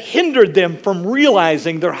that hindered them from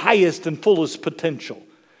realizing their highest and fullest potential.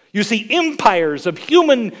 You see, empires of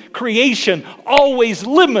human creation always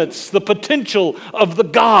limits the potential of the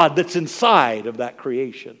God that's inside of that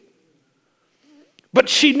creation. But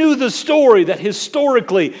she knew the story that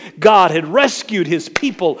historically God had rescued his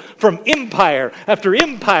people from empire after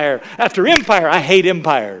empire after empire. I hate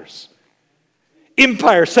empires.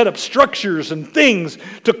 Empire set up structures and things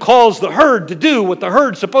to cause the herd to do what the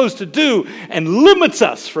herd's supposed to do and limits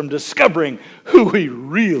us from discovering who we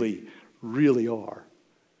really, really are.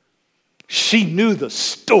 She knew the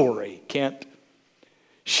story, Kent.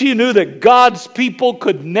 She knew that God's people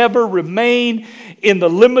could never remain in the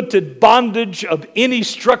limited bondage of any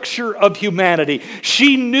structure of humanity.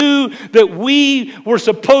 She knew that we were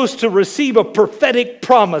supposed to receive a prophetic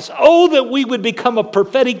promise. Oh, that we would become a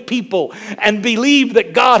prophetic people and believe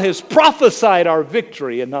that God has prophesied our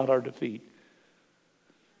victory and not our defeat.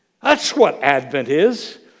 That's what Advent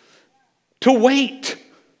is. To wait.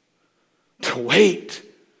 To wait.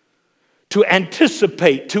 To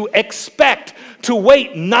anticipate, to expect, to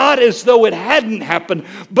wait not as though it hadn't happened,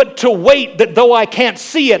 but to wait that though I can't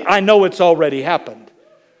see it, I know it's already happened.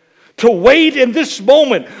 To wait in this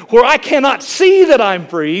moment where I cannot see that I'm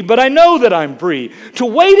free, but I know that I'm free. To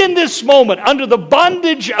wait in this moment under the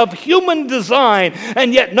bondage of human design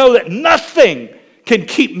and yet know that nothing can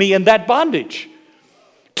keep me in that bondage.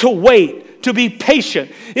 To wait, to be patient,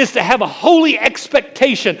 is to have a holy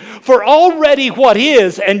expectation for already what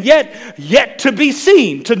is and yet to be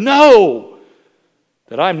seen, to know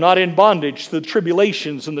that I'm not in bondage to the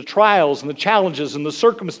tribulations and the trials and the challenges and the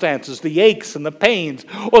circumstances, the aches and the pains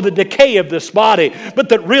or the decay of this body, but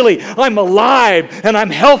that really I'm alive and I'm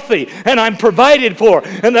healthy and I'm provided for,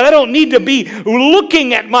 and that I don't need to be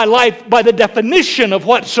looking at my life by the definition of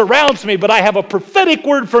what surrounds me, but I have a prophetic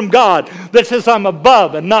word from God that says I'm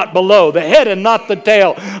above and not below, the head and not the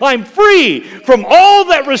tail. I'm free from all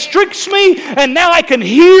that restricts me, and now I can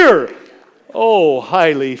hear, oh,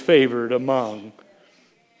 highly favored among.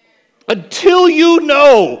 Until you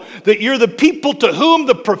know that you're the people to whom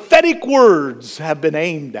the prophetic words have been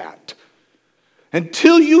aimed at.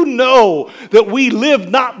 Until you know that we live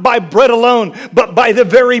not by bread alone, but by the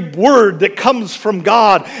very word that comes from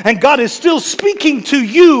God. And God is still speaking to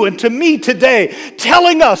you and to me today,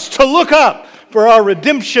 telling us to look up, for our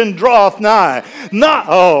redemption draweth nigh.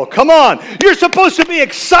 Come on. You're supposed to be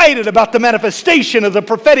excited about the manifestation of the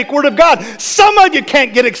prophetic word of God. Some of you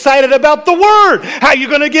can't get excited about the word. How are you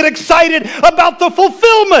going to get excited about the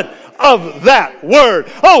fulfillment of that word?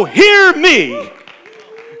 Oh, hear me.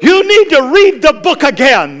 You need to read the book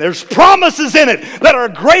again. There's promises in it that are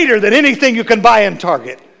greater than anything you can buy in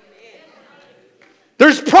Target.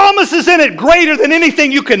 There's promises in it greater than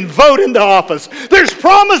anything you can vote into office. There's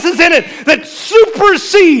promises in it that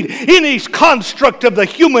supersede any construct of the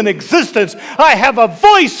human existence. I have a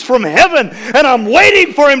voice from heaven, and I'm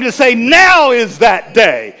waiting for him to say, now is that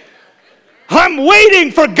day. I'm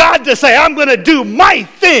waiting for God to say, I'm going to do my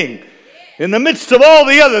thing in the midst of all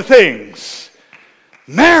the other things.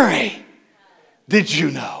 Mary, did you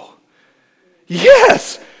know?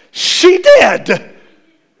 Yes, she did.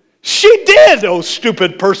 She did, oh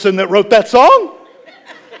stupid person that wrote that song.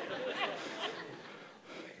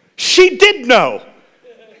 She did know.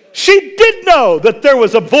 She did know that there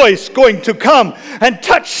was a voice going to come and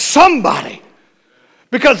touch somebody.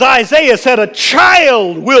 Because Isaiah said a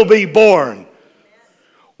child will be born.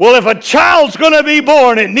 Well, if a child's going to be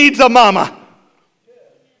born, it needs a mama.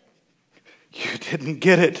 You didn't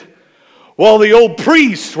get it. While the old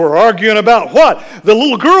priests were arguing about what? The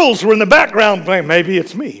little girls were in the background playing, maybe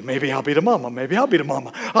it's me. Maybe I'll be the mama. Maybe I'll be the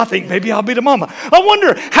mama. I think maybe I'll be the mama. I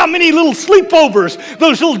wonder how many little sleepovers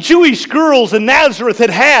those little Jewish girls in Nazareth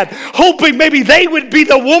had, hoping maybe they would be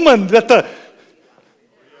the woman that the...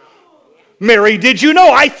 Mary, did you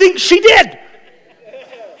know? I think she did.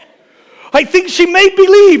 I think she made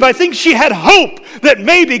believe. I think she had hope that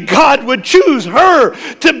maybe God would choose her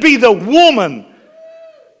to be the woman.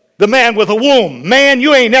 The man with a womb. Man,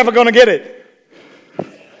 you ain't never going to get it.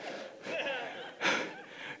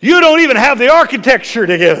 You don't even have the architecture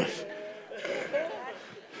to get it.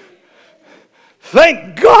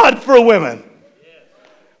 Thank God for women.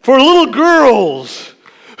 For little girls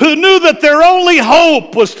who knew that their only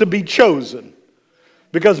hope was to be chosen.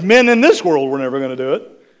 Because men in this world were never going to do it.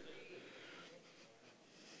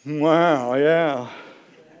 Wow, yeah.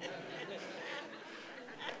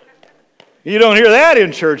 You don't hear that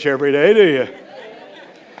in church every day, do you?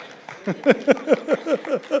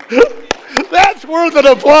 That's worth an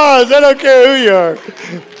applause. I don't care who you are.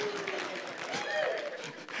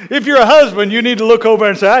 If you're a husband, you need to look over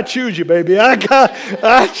and say, I choose you, baby.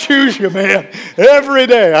 I choose you, man. Every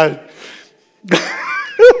day.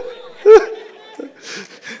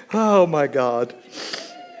 Oh, my God.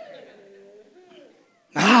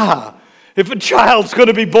 If a child's going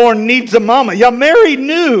to be born, needs a mama. Yeah, Mary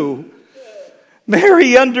knew.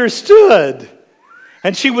 Mary understood.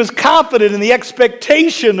 And she was confident in the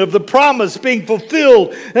expectation of the promise being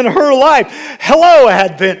fulfilled in her life. Hello,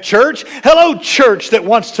 Advent Church. Hello, church that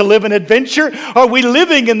wants to live in adventure. Are we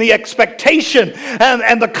living in the expectation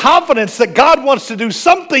and the confidence that God wants to do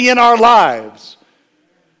something in our lives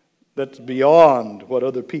that's beyond what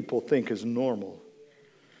other people think is normal?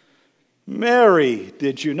 Mary,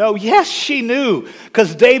 did you know? Yes, she knew,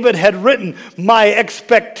 because David had written, my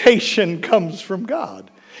expectation comes from God.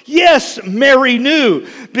 Yes, Mary knew,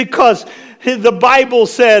 because the Bible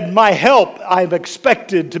said, my help I've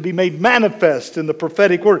expected to be made manifest in the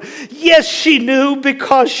prophetic word. Yes, she knew,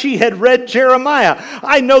 because she had read Jeremiah.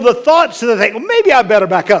 I know the thoughts that they think, well, maybe I better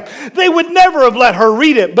back up. They would never have let her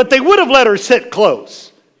read it, but they would have let her sit close.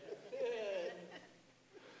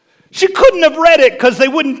 She couldn't have read it because they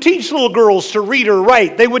wouldn't teach little girls to read or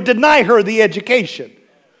write. They would deny her the education.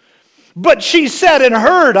 But she said and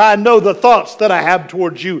heard, I know the thoughts that I have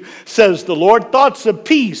towards you, says the Lord, thoughts of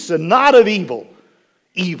peace and not of evil.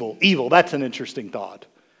 Evil, that's an interesting thought.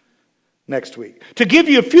 Next week. To give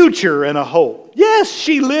you a future and a hope. Yes,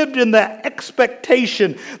 she lived in the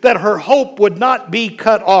expectation that her hope would not be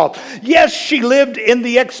cut off. Yes, she lived in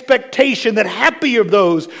the expectation that happy are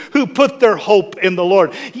those who put their hope in the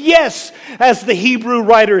Lord. Yes, as the Hebrew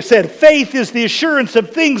writer said, faith is the assurance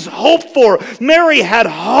of things hoped for. Mary had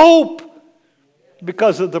hope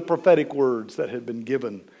because of the prophetic words that had been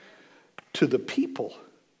given to the people.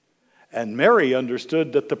 And Mary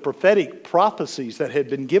understood that the prophetic prophecies that had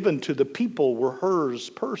been given to the people were hers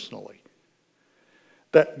personally.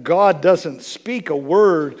 That God doesn't speak a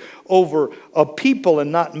word over a people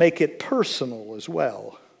and not make it personal as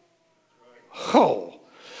well. Oh,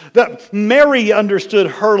 that Mary understood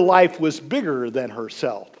her life was bigger than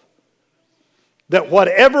herself. That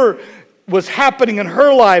whatever was happening in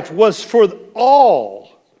her life was for all.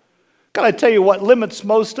 Can I tell you what limits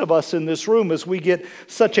most of us in this room is we get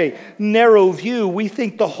such a narrow view. We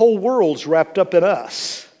think the whole world's wrapped up in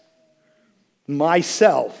us.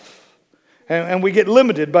 Myself. And we get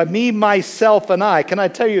limited by me, myself, and I. Can I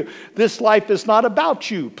tell you, this life is not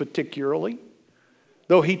about you particularly.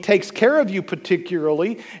 Though he takes care of you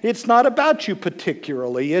particularly, it's not about you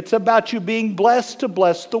particularly. It's about you being blessed to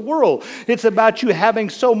bless the world. It's about you having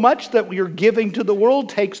so much that you're giving to the world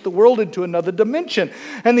takes the world into another dimension.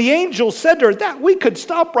 And the angel said to her, that we could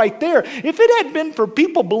stop right there. If it had been for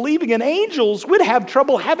people believing in angels, we'd have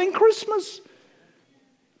trouble having Christmas.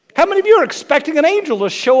 How many of you are expecting an angel to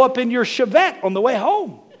show up in your Chevette on the way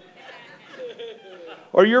home?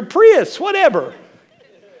 Or your Prius, whatever.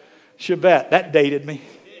 Chevette, that dated me.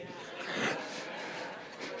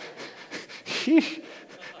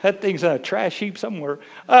 That thing's on a trash heap somewhere.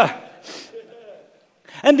 And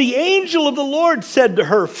the angel of the Lord said to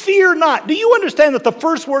her, fear not. Do you understand that the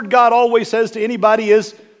first word God always says to anybody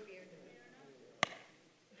is?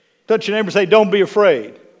 Touch your neighbor and say, don't be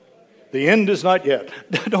afraid. The end is not yet.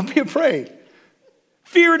 Don't be afraid.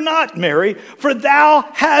 Fear not, Mary, for thou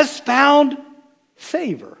hast found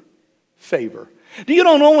favor. Favor. Do you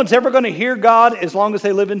know no one's ever going to hear God as long as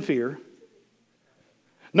they live in fear?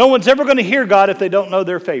 No one's ever going to hear God if they don't know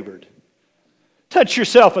they're favored. Touch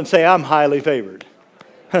yourself and say, I'm highly favored.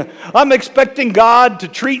 I'm expecting God to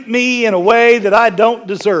treat me in a way that I don't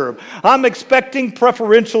deserve. I'm expecting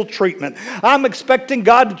preferential treatment. I'm expecting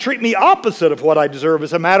God to treat me opposite of what I deserve.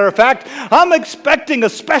 As a matter of fact, I'm expecting a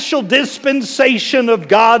special dispensation of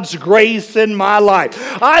God's grace in my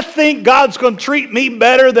life. I think God's going to treat me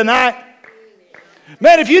better than I...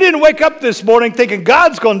 Man, if you didn't wake up this morning thinking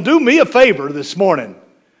God's going to do me a favor this morning,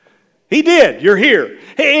 He did. You're here.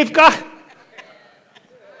 Hey,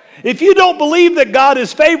 if you don't believe that God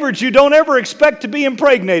is favored you, don't ever expect to be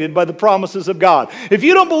impregnated by the promises of God. If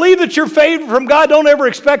you don't believe that you're favored from God, don't ever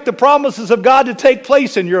expect the promises of God to take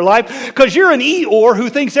place in your life, because you're an Eeyore who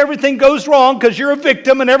thinks everything goes wrong because you're a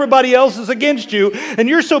victim and everybody else is against you, and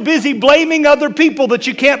you're so busy blaming other people that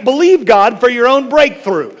you can't believe God for your own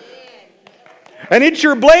breakthrough. And it's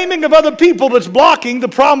your blaming of other people that's blocking the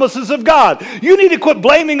promises of God. You need to quit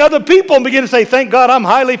blaming other people and begin to say, thank God I'm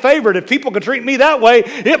highly favored. If people can treat me that way,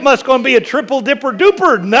 it must going to be a triple dipper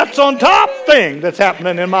duper nuts on top thing that's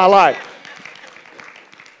happening in my life.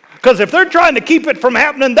 Because if they're trying to keep it from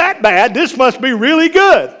happening that bad, this must be really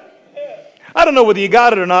good. I don't know whether you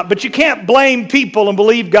got it or not, but you can't blame people and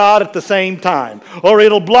believe God at the same time, or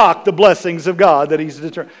it'll block the blessings of God that He's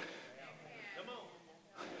determined.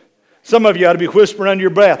 Some of you ought to be whispering under your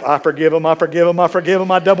breath, I forgive them, I forgive them, I forgive them,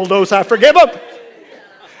 I double dose, I forgive them.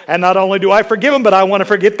 And not only do I forgive them, but I want to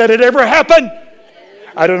forget that it ever happened.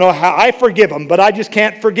 I don't know how I forgive them, but I just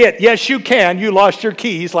can't forget. Yes, you can. You lost your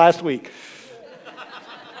keys last week.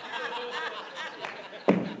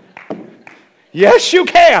 Yes, you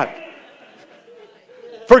can.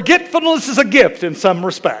 Forgetfulness is a gift in some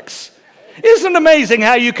respects. Isn't it amazing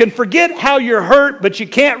how you can forget how you're hurt, but you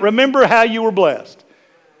can't remember how you were blessed?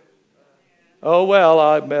 Oh, well,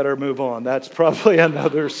 I better move on. That's probably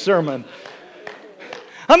another sermon.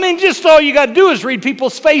 I mean, just all you got to do is read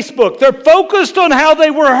people's Facebook. They're focused on how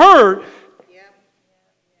they were hurt.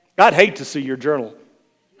 I'd hate to see your journal.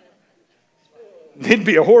 It'd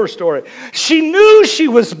be a horror story. She knew she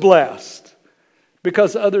was blessed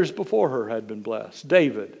because others before her had been blessed.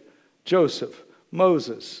 David, Joseph,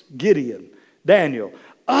 Moses, Gideon, Daniel,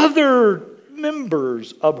 other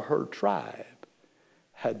members of her tribe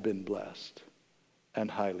had been blessed and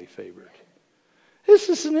highly favored. This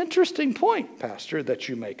is an interesting point, Pastor, that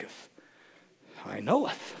you maketh. I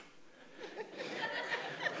knoweth.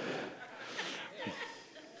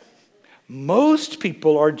 Most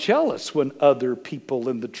people are jealous when other people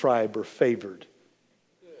in the tribe are favored.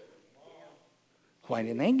 Why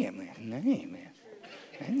didn't they get me?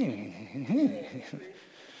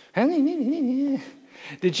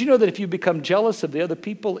 Did you know that if you become jealous of the other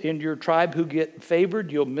people in your tribe who get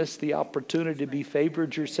favored, you'll miss the opportunity to be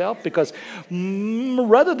favored yourself? Because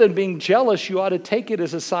rather than being jealous, you ought to take it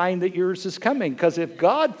as a sign that yours is coming. Because if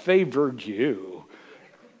God favored you,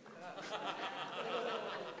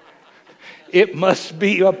 it must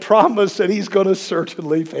be a promise that He's going to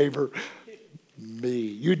certainly favor me.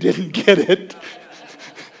 You didn't get it.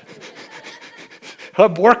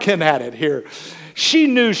 I'm working at it here. She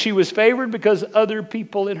knew she was favored because other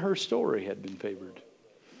people in her story had been favored.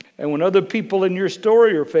 And when other people in your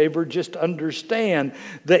story are favored, just understand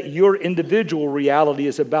that your individual reality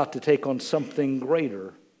is about to take on something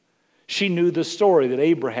greater. She knew the story that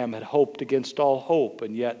Abraham had hoped against all hope,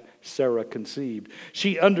 and yet Sarah conceived.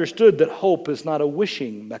 She understood that hope is not a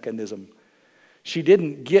wishing mechanism. She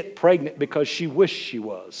didn't get pregnant because she wished she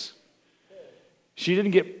was. She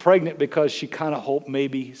didn't get pregnant because she kind of hoped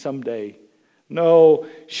maybe someday No,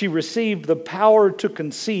 she received the power to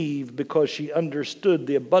conceive because she understood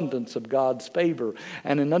the abundance of God's favor.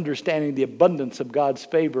 And in understanding the abundance of God's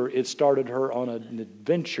favor, it started her on an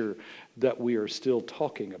adventure that we are still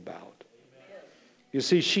talking about. You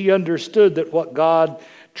see, she understood that what God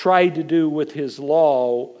tried to do with his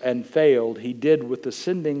law and failed, he did with the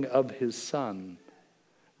sending of his Son.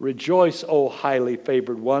 Rejoice, O highly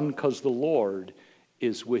favored one, because the Lord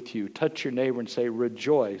is with you. Touch your neighbor and say,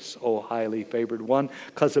 rejoice, O highly favored one,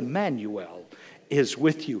 because Emmanuel is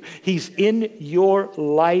with you. He's in your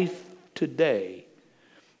life today.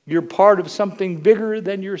 You're part of something bigger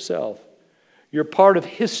than yourself. You're part of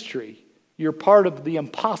history. You're part of the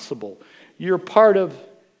impossible. You're part of...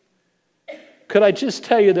 Could I just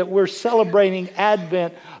tell you that we're celebrating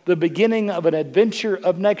Advent, the beginning of an adventure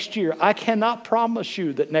of next year? I cannot promise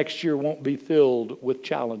you that next year won't be filled with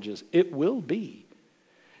challenges. It will be.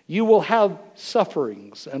 You will have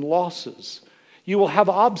sufferings and losses. You will have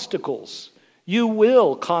obstacles. You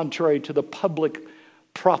will, contrary to the public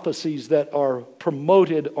prophecies that are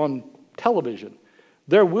promoted on television,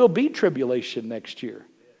 there will be tribulation next year.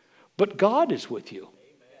 But God is with you.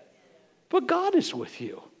 But God is with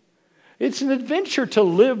you. It's an adventure to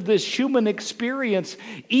live this human experience,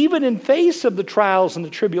 even in face of the trials and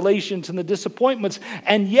the tribulations and the disappointments,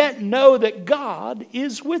 and yet know that God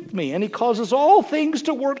is with me, and he causes all things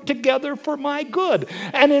to work together for my good.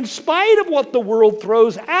 And in spite of what the world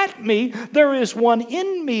throws at me, there is one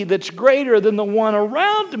in me that's greater than the one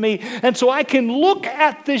around me. And so I can look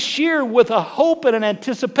at this year with a hope and an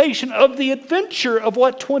anticipation of the adventure of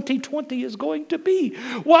what 2020 is going to be.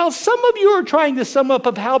 While some of you are trying to sum up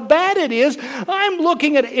of how bad it is, I'm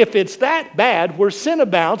looking at, if it's that bad where sin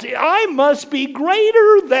abounds, I must be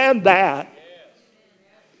greater than that.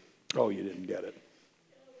 Oh, you didn't get it.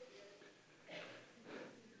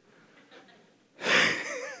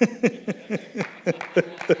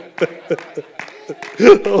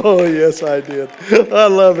 Oh, yes, I did. I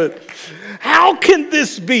love it. How can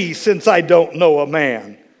this be since I don't know a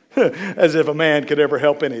man? As if a man could ever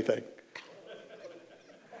help anything.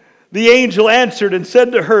 The angel answered and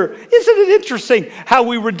said to her, isn't it interesting how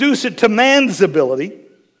we reduce it to man's ability?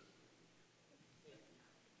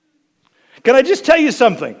 Can I just tell you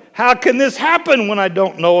something? How can this happen when I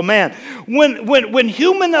don't know a man? When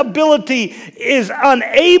human ability is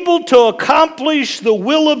unable to accomplish the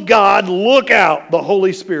will of God, look out, the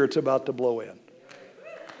Holy Spirit's about to blow in.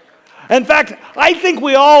 In fact, I think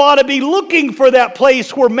we all ought to be looking for that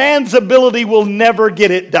place where man's ability will never get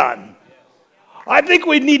it done. I think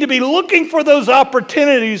we need to be looking for those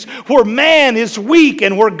opportunities where man is weak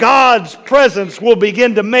and where God's presence will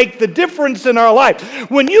begin to make the difference in our life.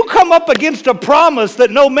 When you come up against a promise that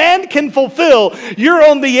no man can fulfill, you're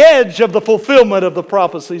on the edge of the fulfillment of the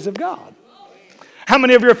prophecies of God. How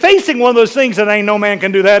many of you are facing one of those things that ain't no man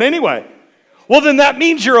can do that anyway? Well, then that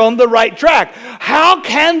means you're on the right track. How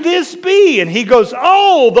can this be? And he goes,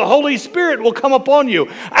 oh, the Holy Spirit will come upon you.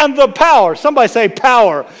 And the power. Somebody say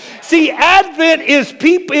power. See, Advent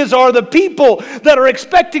are the people that are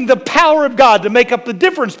expecting the power of God to make up the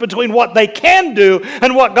difference between what they can do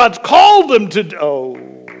and what God's called them to do. Oh.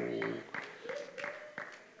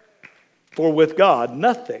 For with God,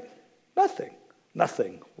 nothing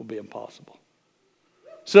will be impossible.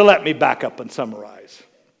 So let me back up and summarize.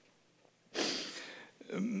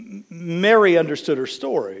 Mary understood her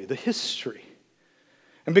story, the history.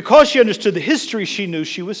 And because she understood the history, she knew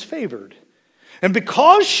she was favored. And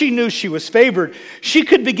because she knew she was favored, she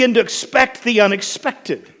could begin to expect the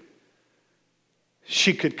unexpected.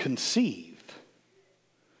 She could conceive.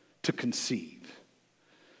 To conceive.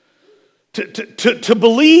 To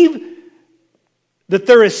believe that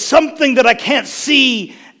there is something that I can't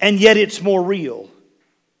see, and yet it's more real.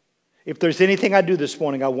 If there's anything I do this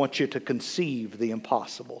morning, I want you to conceive the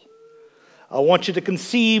impossible. I want you to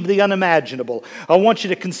conceive the unimaginable. I want you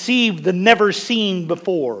to conceive the never seen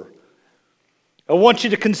before. I want you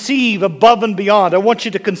to conceive above and beyond. I want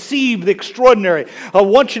you to conceive the extraordinary. I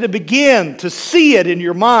want you to begin to see it in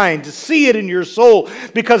your mind, to see it in your soul.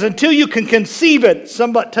 Because until you can conceive it,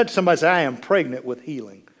 touch somebody and say, I am pregnant with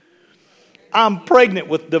healing. I'm pregnant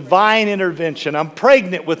with divine intervention. I'm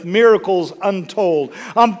pregnant with miracles untold.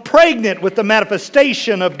 I'm pregnant with the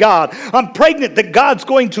manifestation of God. I'm pregnant that God's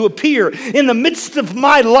going to appear in the midst of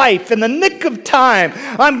my life, in the nick of time.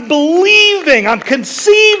 I'm believing. I'm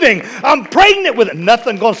conceiving. I'm pregnant with it.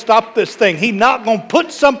 Nothing going to stop this thing. He's not going to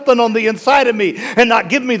put something on the inside of me and not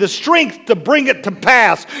give me the strength to bring it to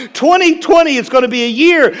pass. 2020 is going to be a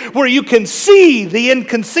year where you can see the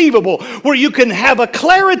inconceivable, where you can have a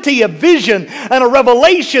clarity of vision vision and a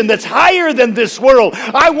revelation that's higher than this world.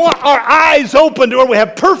 I want our eyes open to where we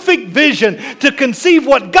have perfect vision to conceive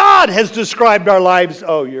what God has described our lives.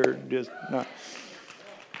 Oh, you're just not.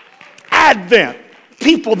 Advent.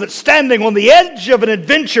 People that's standing on the edge of an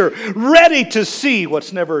adventure, ready to see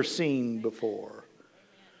what's never seen before.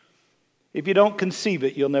 If you don't conceive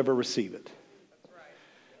it, you'll never receive it.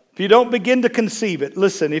 If you don't begin to conceive it,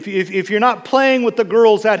 listen, if you're not playing with the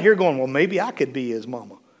girls out here going, well, maybe I could be his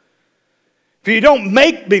mama. If you don't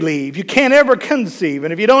make believe, you can't ever conceive.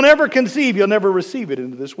 And if you don't ever conceive, you'll never receive it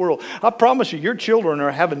into this world. I promise you, your children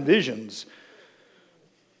are having visions.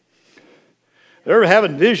 They're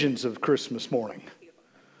having visions of Christmas morning.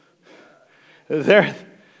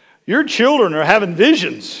 Your children are having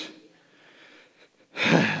visions.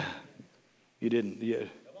 You didn't. Yeah.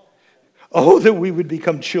 Oh, that we would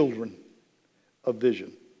become children of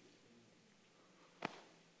vision.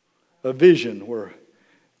 A vision where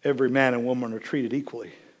every man and woman are treated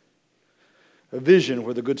equally. A vision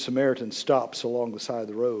where the Good Samaritan stops along the side of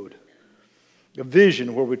the road. A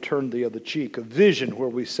vision where we turn the other cheek. A vision where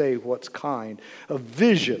we say what's kind. A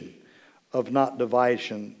vision of not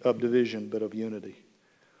division, but of unity.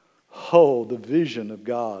 Oh, the vision of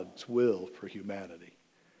God's will for humanity.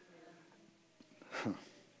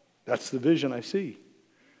 That's the vision I see.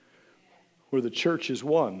 Where the church is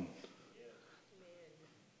one.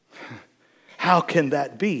 How can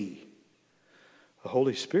that be? The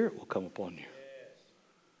Holy Spirit will come upon you.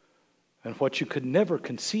 And what you could never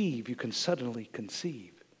conceive, you can suddenly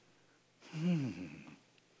conceive.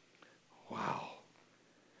 Wow.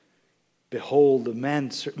 Behold, the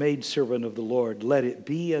maidservant of the Lord, let it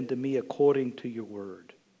be unto me according to your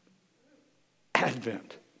word.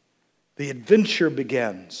 Advent. The adventure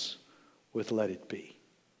begins with let it be.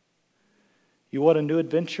 You want a new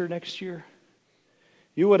adventure next year?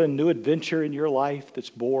 You want a new adventure in your life that's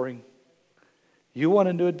boring? You want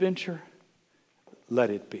a new adventure? Let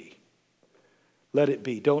it be. Let it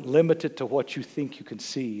be. Don't limit it to what you think you can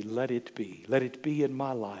see. Let it be. Let it be in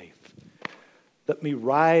my life. Let me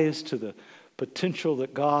rise to the potential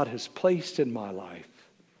that God has placed in my life.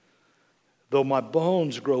 Though my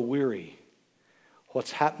bones grow weary,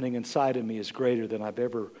 what's happening inside of me is greater than I've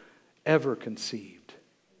ever conceived.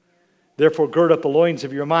 Therefore, gird up the loins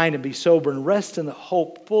of your mind and be sober and rest in the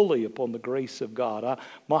hope fully upon the grace of God.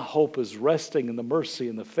 My hope is resting in the mercy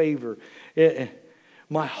and the favor.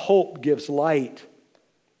 My hope gives light.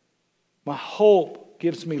 My hope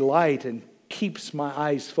gives me light and keeps my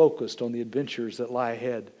eyes focused on the adventures that lie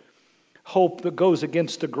ahead. Hope that goes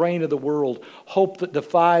against the grain of the world. Hope that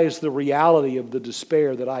defies the reality of the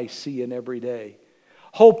despair that I see in every day.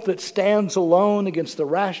 Hope that stands alone against the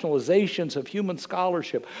rationalizations of human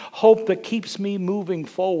scholarship. Hope that keeps me moving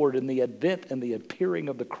forward in the advent and the appearing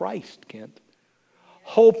of the Christ, Kent.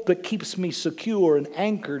 Hope that keeps me secure and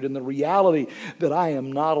anchored in the reality that I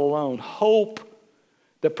am not alone. Hope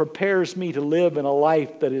that prepares me to live in a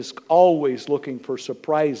life that is always looking for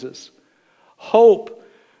surprises. Hope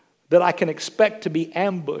that I can expect to be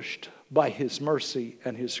ambushed by His mercy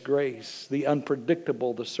and His grace, the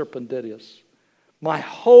unpredictable, the serpentitious. My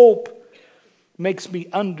hope makes me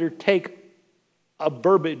undertake a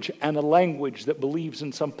verbiage and a language that believes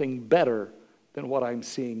in something better than what I'm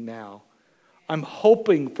seeing now. I'm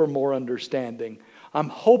hoping for more understanding. I'm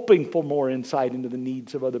hoping for more insight into the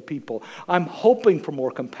needs of other people. I'm hoping for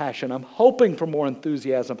more compassion. I'm hoping for more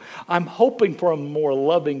enthusiasm. I'm hoping for a more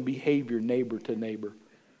loving behavior neighbor to neighbor.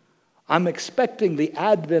 I'm expecting the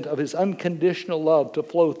advent of His unconditional love to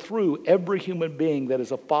flow through every human being that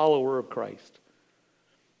is a follower of Christ.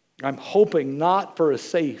 I'm hoping not for a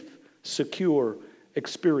safe, secure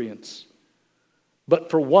experience,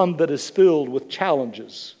 but for one that is filled with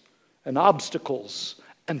challenges and obstacles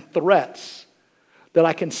and threats that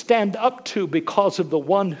I can stand up to because of the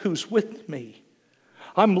one who's with me.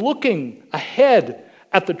 I'm looking ahead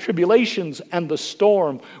at the tribulations and the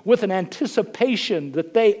storm with an anticipation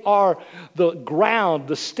that they are the ground,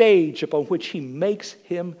 the stage upon which He makes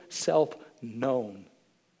Himself known.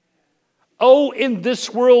 Oh, in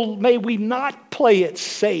this world, may we not play it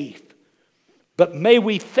safe, but may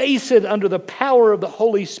we face it under the power of the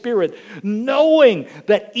Holy Spirit, knowing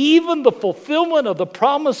that even the fulfillment of the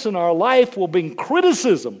promise in our life will bring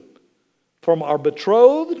criticism from our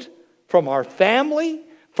betrothed, from our family,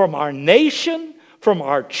 from our nation, from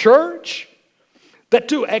our church. That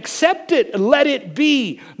to accept it, let it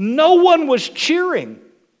be. No one was cheering.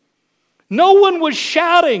 No one was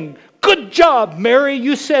shouting, "Good job, Mary,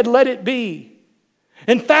 you said let it be."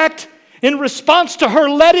 In fact, in response to her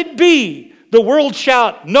 "let it be," the world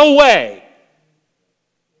shout, "No way."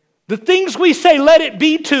 The things we say let it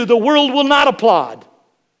be to, the world will not applaud.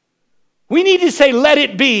 We need to say, let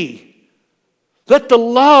it be. Let the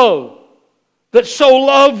love that so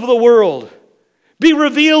loved the world be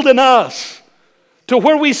revealed in us to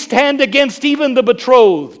where we stand against even the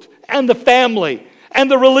betrothed and the family and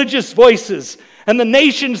the religious voices and the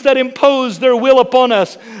nations that impose their will upon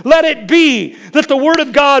us. Let it be that the Word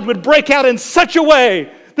of God would break out in such a way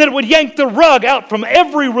that it would yank the rug out from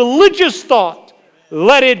every religious thought.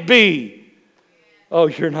 Let it be. Oh,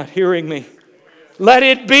 you're not hearing me. Let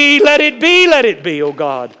it be, let it be, let it be, oh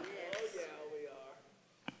God.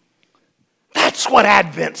 That's what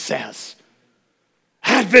Advent says.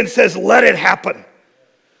 Advent says, let it happen.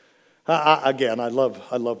 Again, I love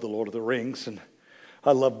the Lord of the Rings, and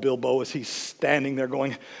I love Bilbo as he's standing there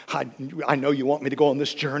going, I know you want me to go on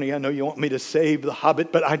this journey. I know you want me to save the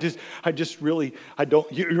Hobbit, but I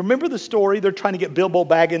don't. You remember the story? They're trying to get Bilbo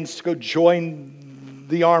Baggins to go join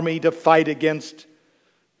the army to fight against.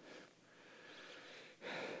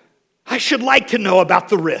 I should like to know about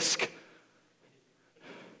the risk,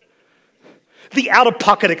 the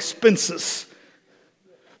out-of-pocket expenses,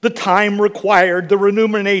 the time required, the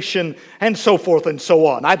remuneration, and so forth and so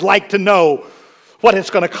on. I'd like to know what it's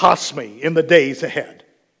going to cost me in the days ahead.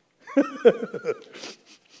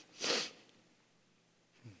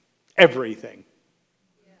 Everything,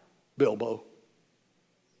 Bilbo.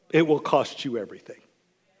 It will cost you everything.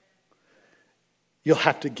 You'll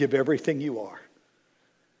have to give everything you are.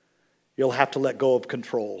 You'll have to let go of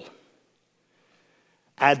control.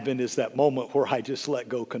 Advent is that moment where I just let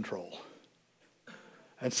go control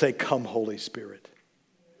and say, come, Holy Spirit.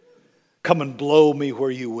 Come and blow me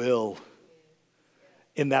where you will.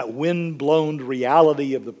 In that wind-blown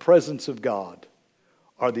reality of the presence of God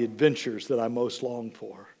are the adventures that I most long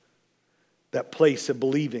for. That place of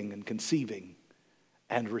believing and conceiving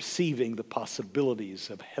and receiving the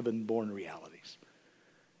possibilities of heaven-born realities.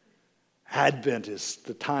 Advent is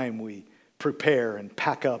the time we prepare and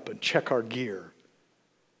pack up and check our gear.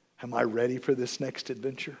 Am I ready for this next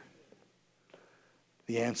adventure?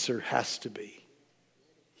 The answer has to be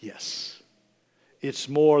yes. It's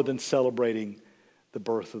more than celebrating the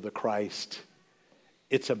birth of the Christ.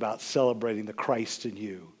 It's about celebrating the Christ in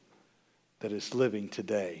you that is living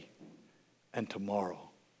today and tomorrow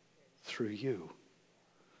through you.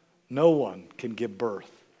 No one can give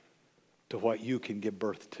birth to what you can give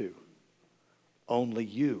birth to. Only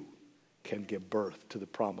you can give birth to the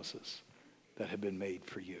promises that have been made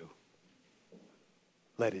for you.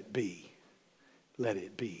 Let it be. Let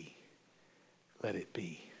it be. Let it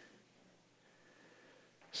be.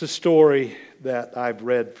 It's a story that I've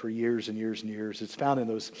read for years and years and years. It's found in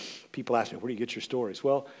those people ask me, where do you get your stories?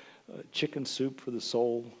 Well, Chicken Soup for the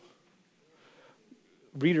Soul,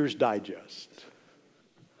 Reader's Digest,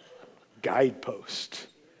 Guidepost.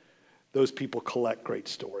 Those people collect great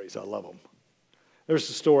stories. I love them. There's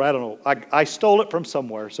a story, I don't know, I stole it from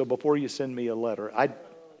somewhere, so before you send me a letter,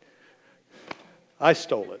 I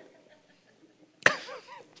stole it.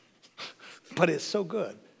 But it's so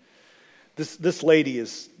good. This lady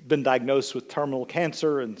has been diagnosed with terminal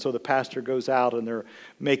cancer, and so the pastor goes out and they're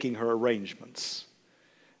making her arrangements.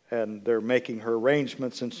 And they're making her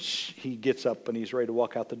arrangements, and he gets up and he's ready to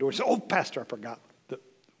walk out the door. He says, oh, Pastor, I forgot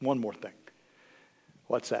one more thing.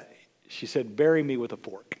 What's that? She said, bury me with a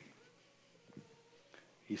fork.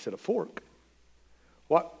 He said, a fork?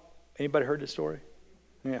 What? Anybody heard this story?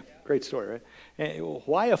 Yeah, great story, right? And, well,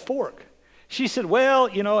 why a fork? She said, well,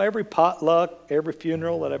 you know, every potluck, every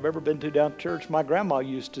funeral that I've ever been to down at church, my grandma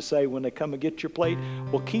used to say when they come and get your plate,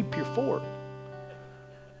 well, keep your fork.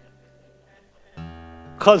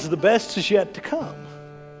 Because the best is yet to come.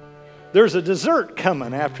 There's a dessert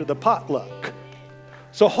coming after the potluck.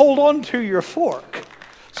 So hold on to your fork.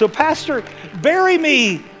 So, Pastor, bury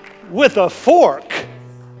me with a fork.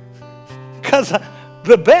 Because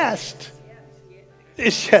the best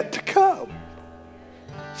is yet to come.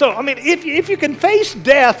 So, I mean, if you can face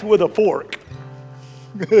death with a fork,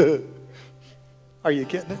 are you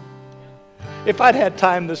getting it? If I'd had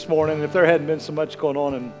time this morning, if there hadn't been so much going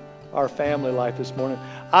on in our family life this morning,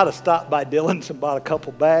 I'd have stopped by Dillon's and bought a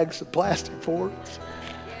couple bags of plastic forks.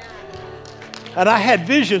 And I had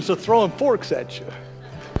visions of throwing forks at you.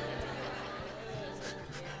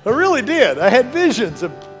 I really did. I had visions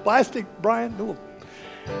of plastic, Brian.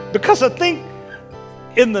 Because I think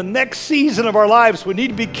in the next season of our lives, we need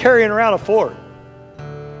to be carrying around a fork.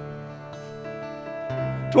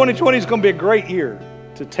 2020 is going to be a great year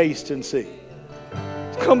to taste and see.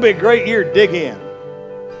 It's going to be a great year to dig in,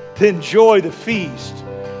 to enjoy the feast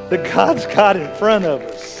that God's got in front of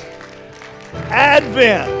us.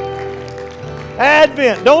 Advent.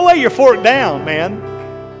 Advent. Don't lay your fork down, man.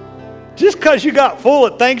 Just because you got full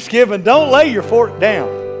at Thanksgiving, don't lay your fork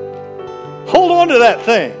down. Hold on to that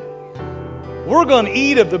thing. We're going to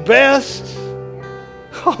eat of the best.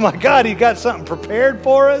 Oh my God, He got something prepared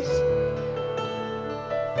for us.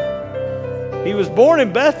 He was born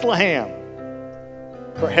in Bethlehem,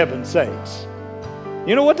 for heaven's sakes.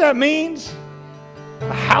 You know what that means?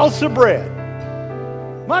 A house of bread.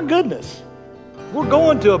 My goodness. We're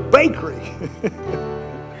going to a bakery.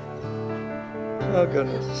 Oh,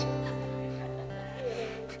 goodness.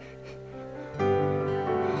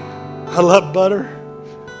 I love butter.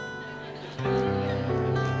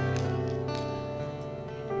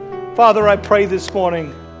 Father, I pray this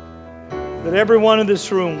morning that everyone in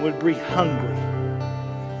this room would be hungry,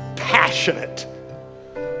 passionate,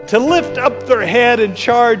 to lift up their head and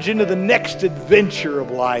charge into the next adventure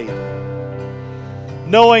of life.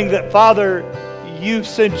 Knowing that, Father, You've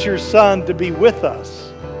sent Your Son to be with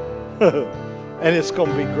us. And it's going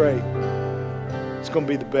to be great. It's going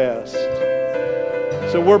to be the best.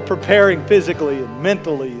 So we're preparing physically and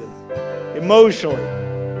mentally and emotionally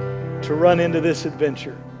to run into this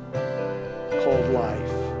adventure called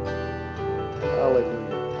life. Hallelujah.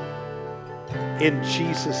 In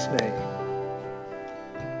Jesus' name.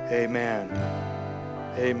 Amen.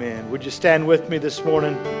 Amen. Would you stand with me this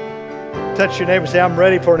morning? Touch your neighbor and say, I'm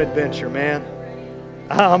ready for an adventure, man.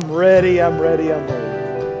 I'm ready, I'm ready, I'm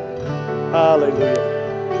ready.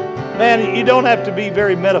 Hallelujah. Man, you don't have to be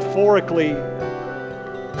very metaphorically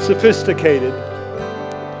sophisticated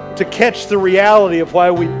to catch the reality of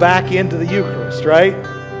why we back into the Eucharist, right?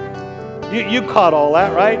 You caught all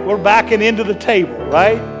that, right? We're backing into the table,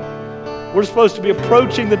 right? We're supposed to be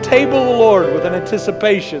approaching the table of the Lord with an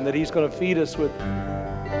anticipation that He's going to feed us with.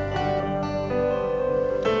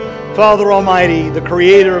 Father Almighty, the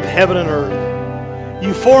Creator of heaven and earth,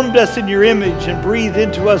 You formed us in Your image and breathed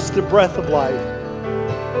into us the breath of life.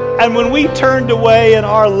 And when we turned away and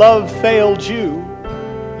our love failed You,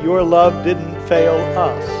 Your love didn't fail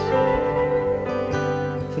us.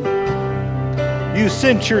 You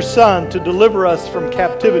sent Your Son to deliver us from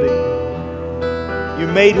captivity. You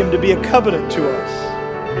made Him to be a covenant to us.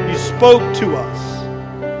 You spoke to us.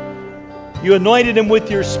 You anointed Him with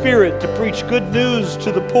Your Spirit to preach good news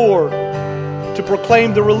to the poor, to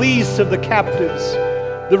proclaim the release of the captives,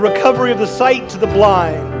 the recovery of the sight to the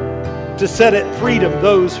blind, to set at freedom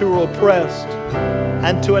those who are oppressed,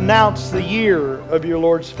 and to announce the year of Your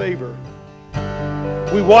Lord's favor.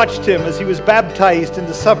 We watched Him as He was baptized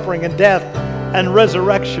into suffering and death and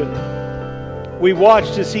resurrection. We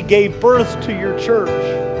watched as He gave birth to Your church.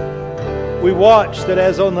 We watched that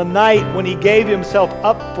as on the night when He gave Himself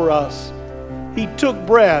up for us, He took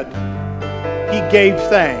bread, He gave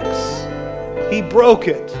thanks, He broke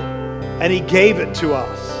it, and He gave it to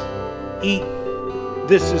us. Eat,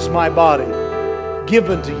 this is my body,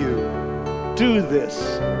 given to you. Do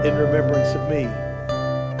this in remembrance of me.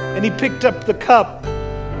 And He picked up the cup,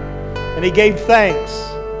 and He gave thanks.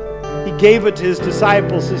 He gave it to His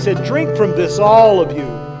disciples. He said, drink from this, all of you.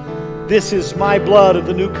 This is my blood of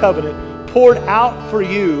the new covenant, poured out for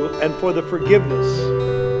you and for the forgiveness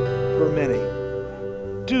for many.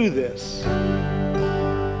 Do this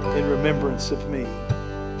in remembrance of me.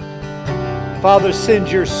 Father,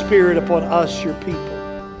 send Your Spirit upon us, Your people.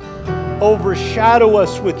 Overshadow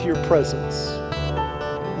us with Your presence.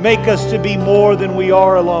 Make us to be more than we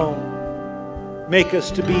are alone. Make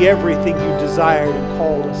us to be everything You desired and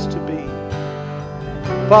called us to be.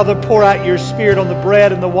 Father, pour out Your Spirit on the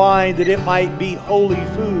bread and the wine that it might be holy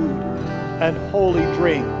food and holy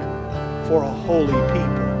drink for a holy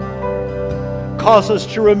people. Cause us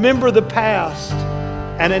to remember the past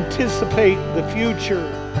and anticipate the future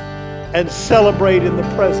and celebrate in the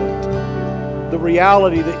present the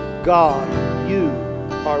reality that God, You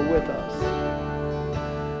are with us.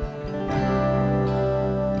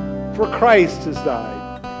 For Christ has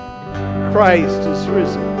died, Christ is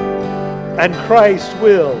risen, and Christ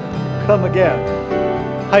will come again.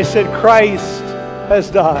 I said, Christ has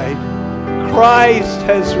died, Christ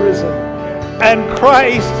has risen, and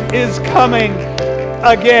Christ is coming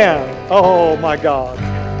again. Oh my God.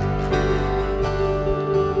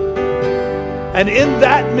 And in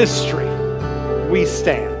that mystery, we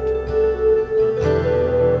stand.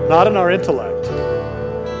 Not in our intellect,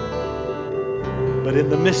 but in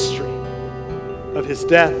the mystery of His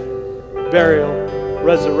death, burial,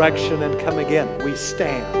 resurrection, and come again. We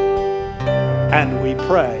stand and we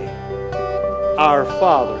pray, Our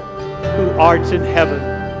Father, who art in heaven,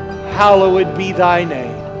 hallowed be Thy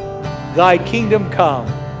name. Thy kingdom come,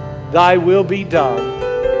 Thy will be done,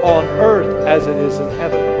 on earth as it is in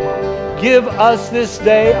heaven. Give us this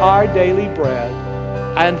day our daily bread,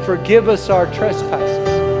 and forgive us our trespasses,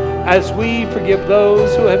 as we forgive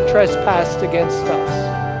those who have trespassed against us.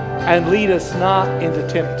 and lead us not into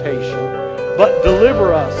temptation, but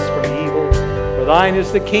deliver us from evil. For thine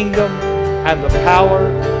is the kingdom, and the power,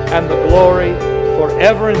 and the glory,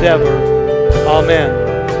 forever and ever.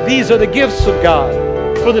 Amen. These are the gifts of God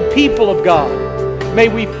for the people of God. May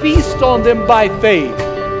we feast on them by faith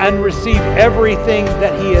and receive everything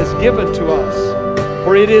that He has given to us.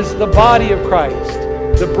 For it is the body of Christ,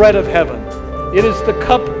 the bread of heaven. It is the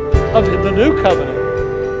cup of the new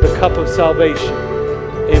covenant, the cup of salvation.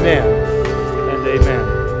 Amen and amen.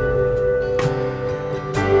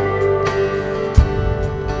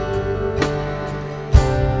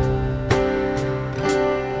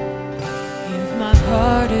 If my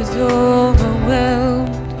heart is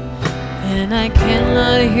overwhelmed and I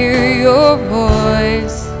cannot hear your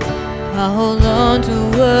voice, I'll hold on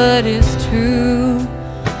to what is true,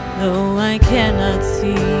 though I cannot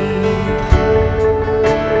see.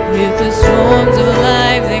 If the storms of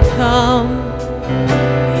life they come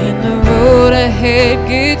and the road ahead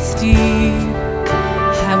gets steep,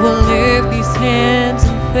 I will lift these hands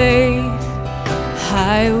in faith,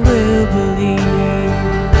 I will believe.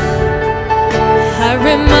 I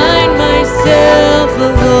remind myself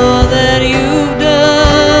of all that you've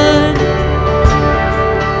done.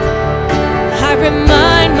 I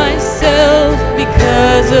remind myself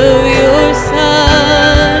because of your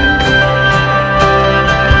Son.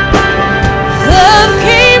 Love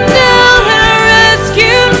came down and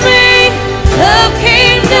rescued me. Love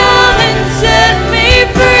came down and set me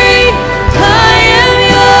free. I am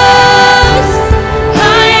yours.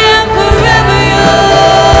 I am forever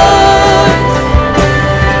yours.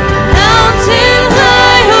 Mountain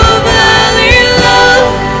high or valley low,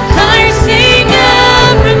 I sing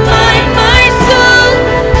and remind my soul,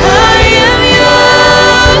 I am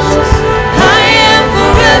yours. I am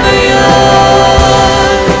forever yours.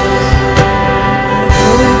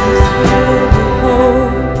 Hope is filled with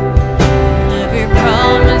hope. Every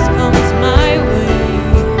promise comes my way.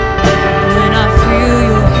 When I feel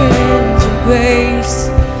your hands of grace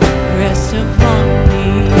rest upon me,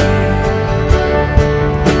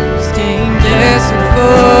 staying desperate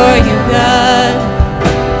for you, God,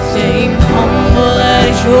 staying humble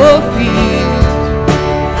at your feet,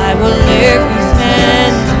 I will lift these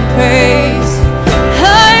hands in praise.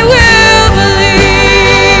 I will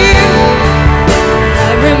believe.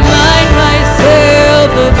 I remind myself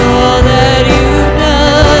of all that you've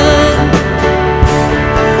done.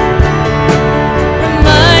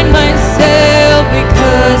 Remind myself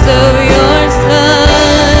because of your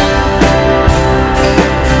Son.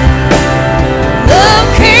 Love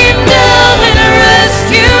came down and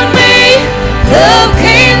rescued me. Love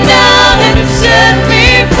came down and set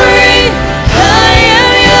me free.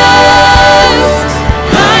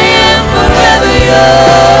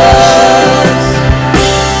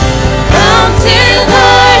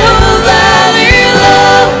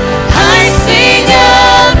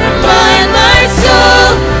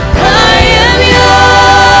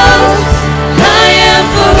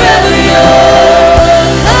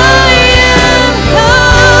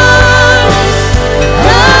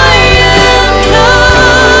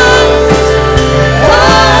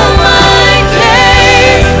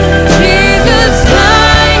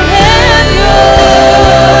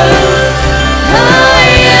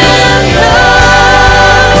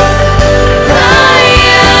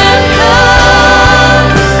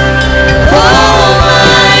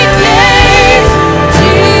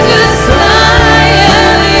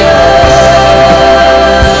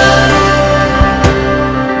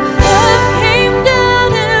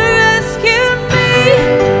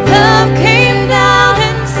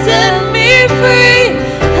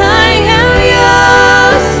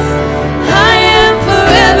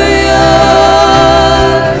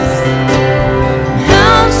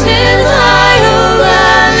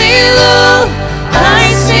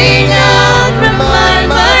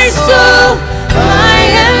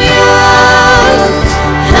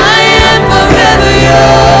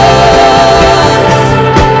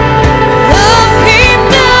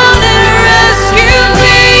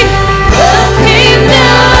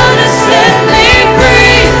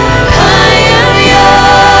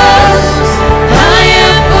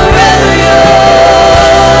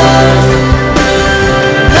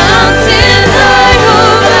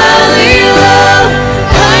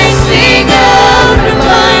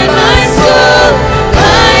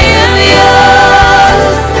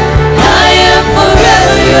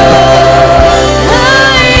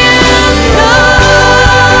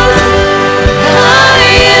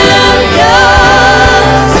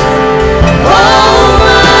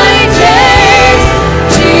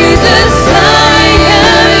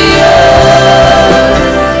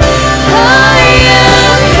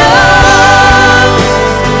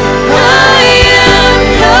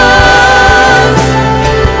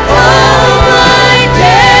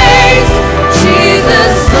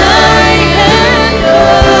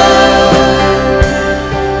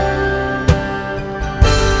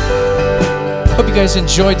 guys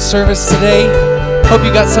enjoyed service today. Hope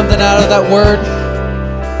you got something out of that word.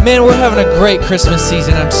 Man, we're having a great Christmas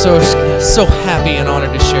season. I'm so happy and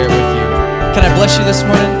honored to share it with you. Can I bless you this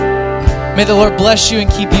morning? May the Lord bless you and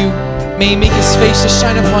keep you. May He make His face to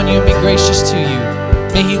shine upon you and be gracious to you.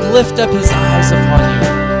 May He lift up His eyes upon you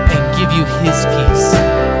and give you His peace.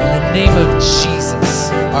 In the name of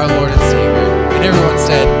Jesus, our Lord and Savior. And everyone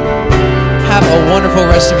said, have a wonderful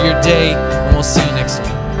rest of your day, and we'll see you next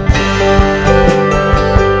week.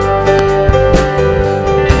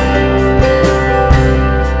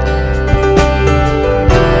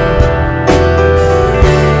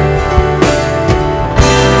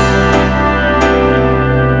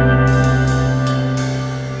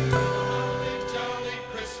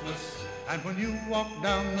 And when you walk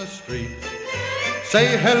down the street,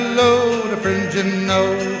 say hello to friends you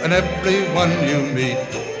know and everyone you meet.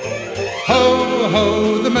 Ho,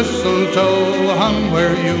 ho, the mistletoe hung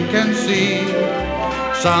where you can see.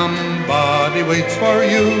 Somebody waits for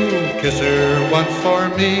you, kiss her once for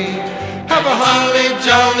me. Have a holly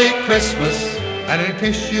jolly Christmas, and in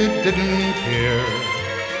case you didn't hear,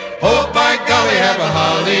 oh by golly, have a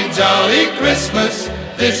holly jolly Christmas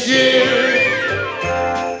this year.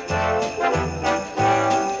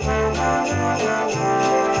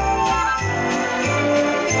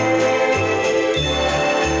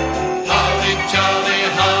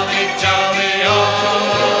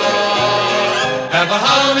 Have a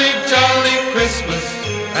holly jolly Christmas,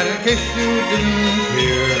 and in case you didn't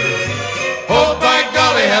hear, oh by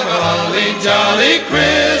golly, have a holly jolly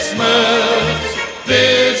Christmas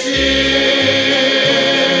this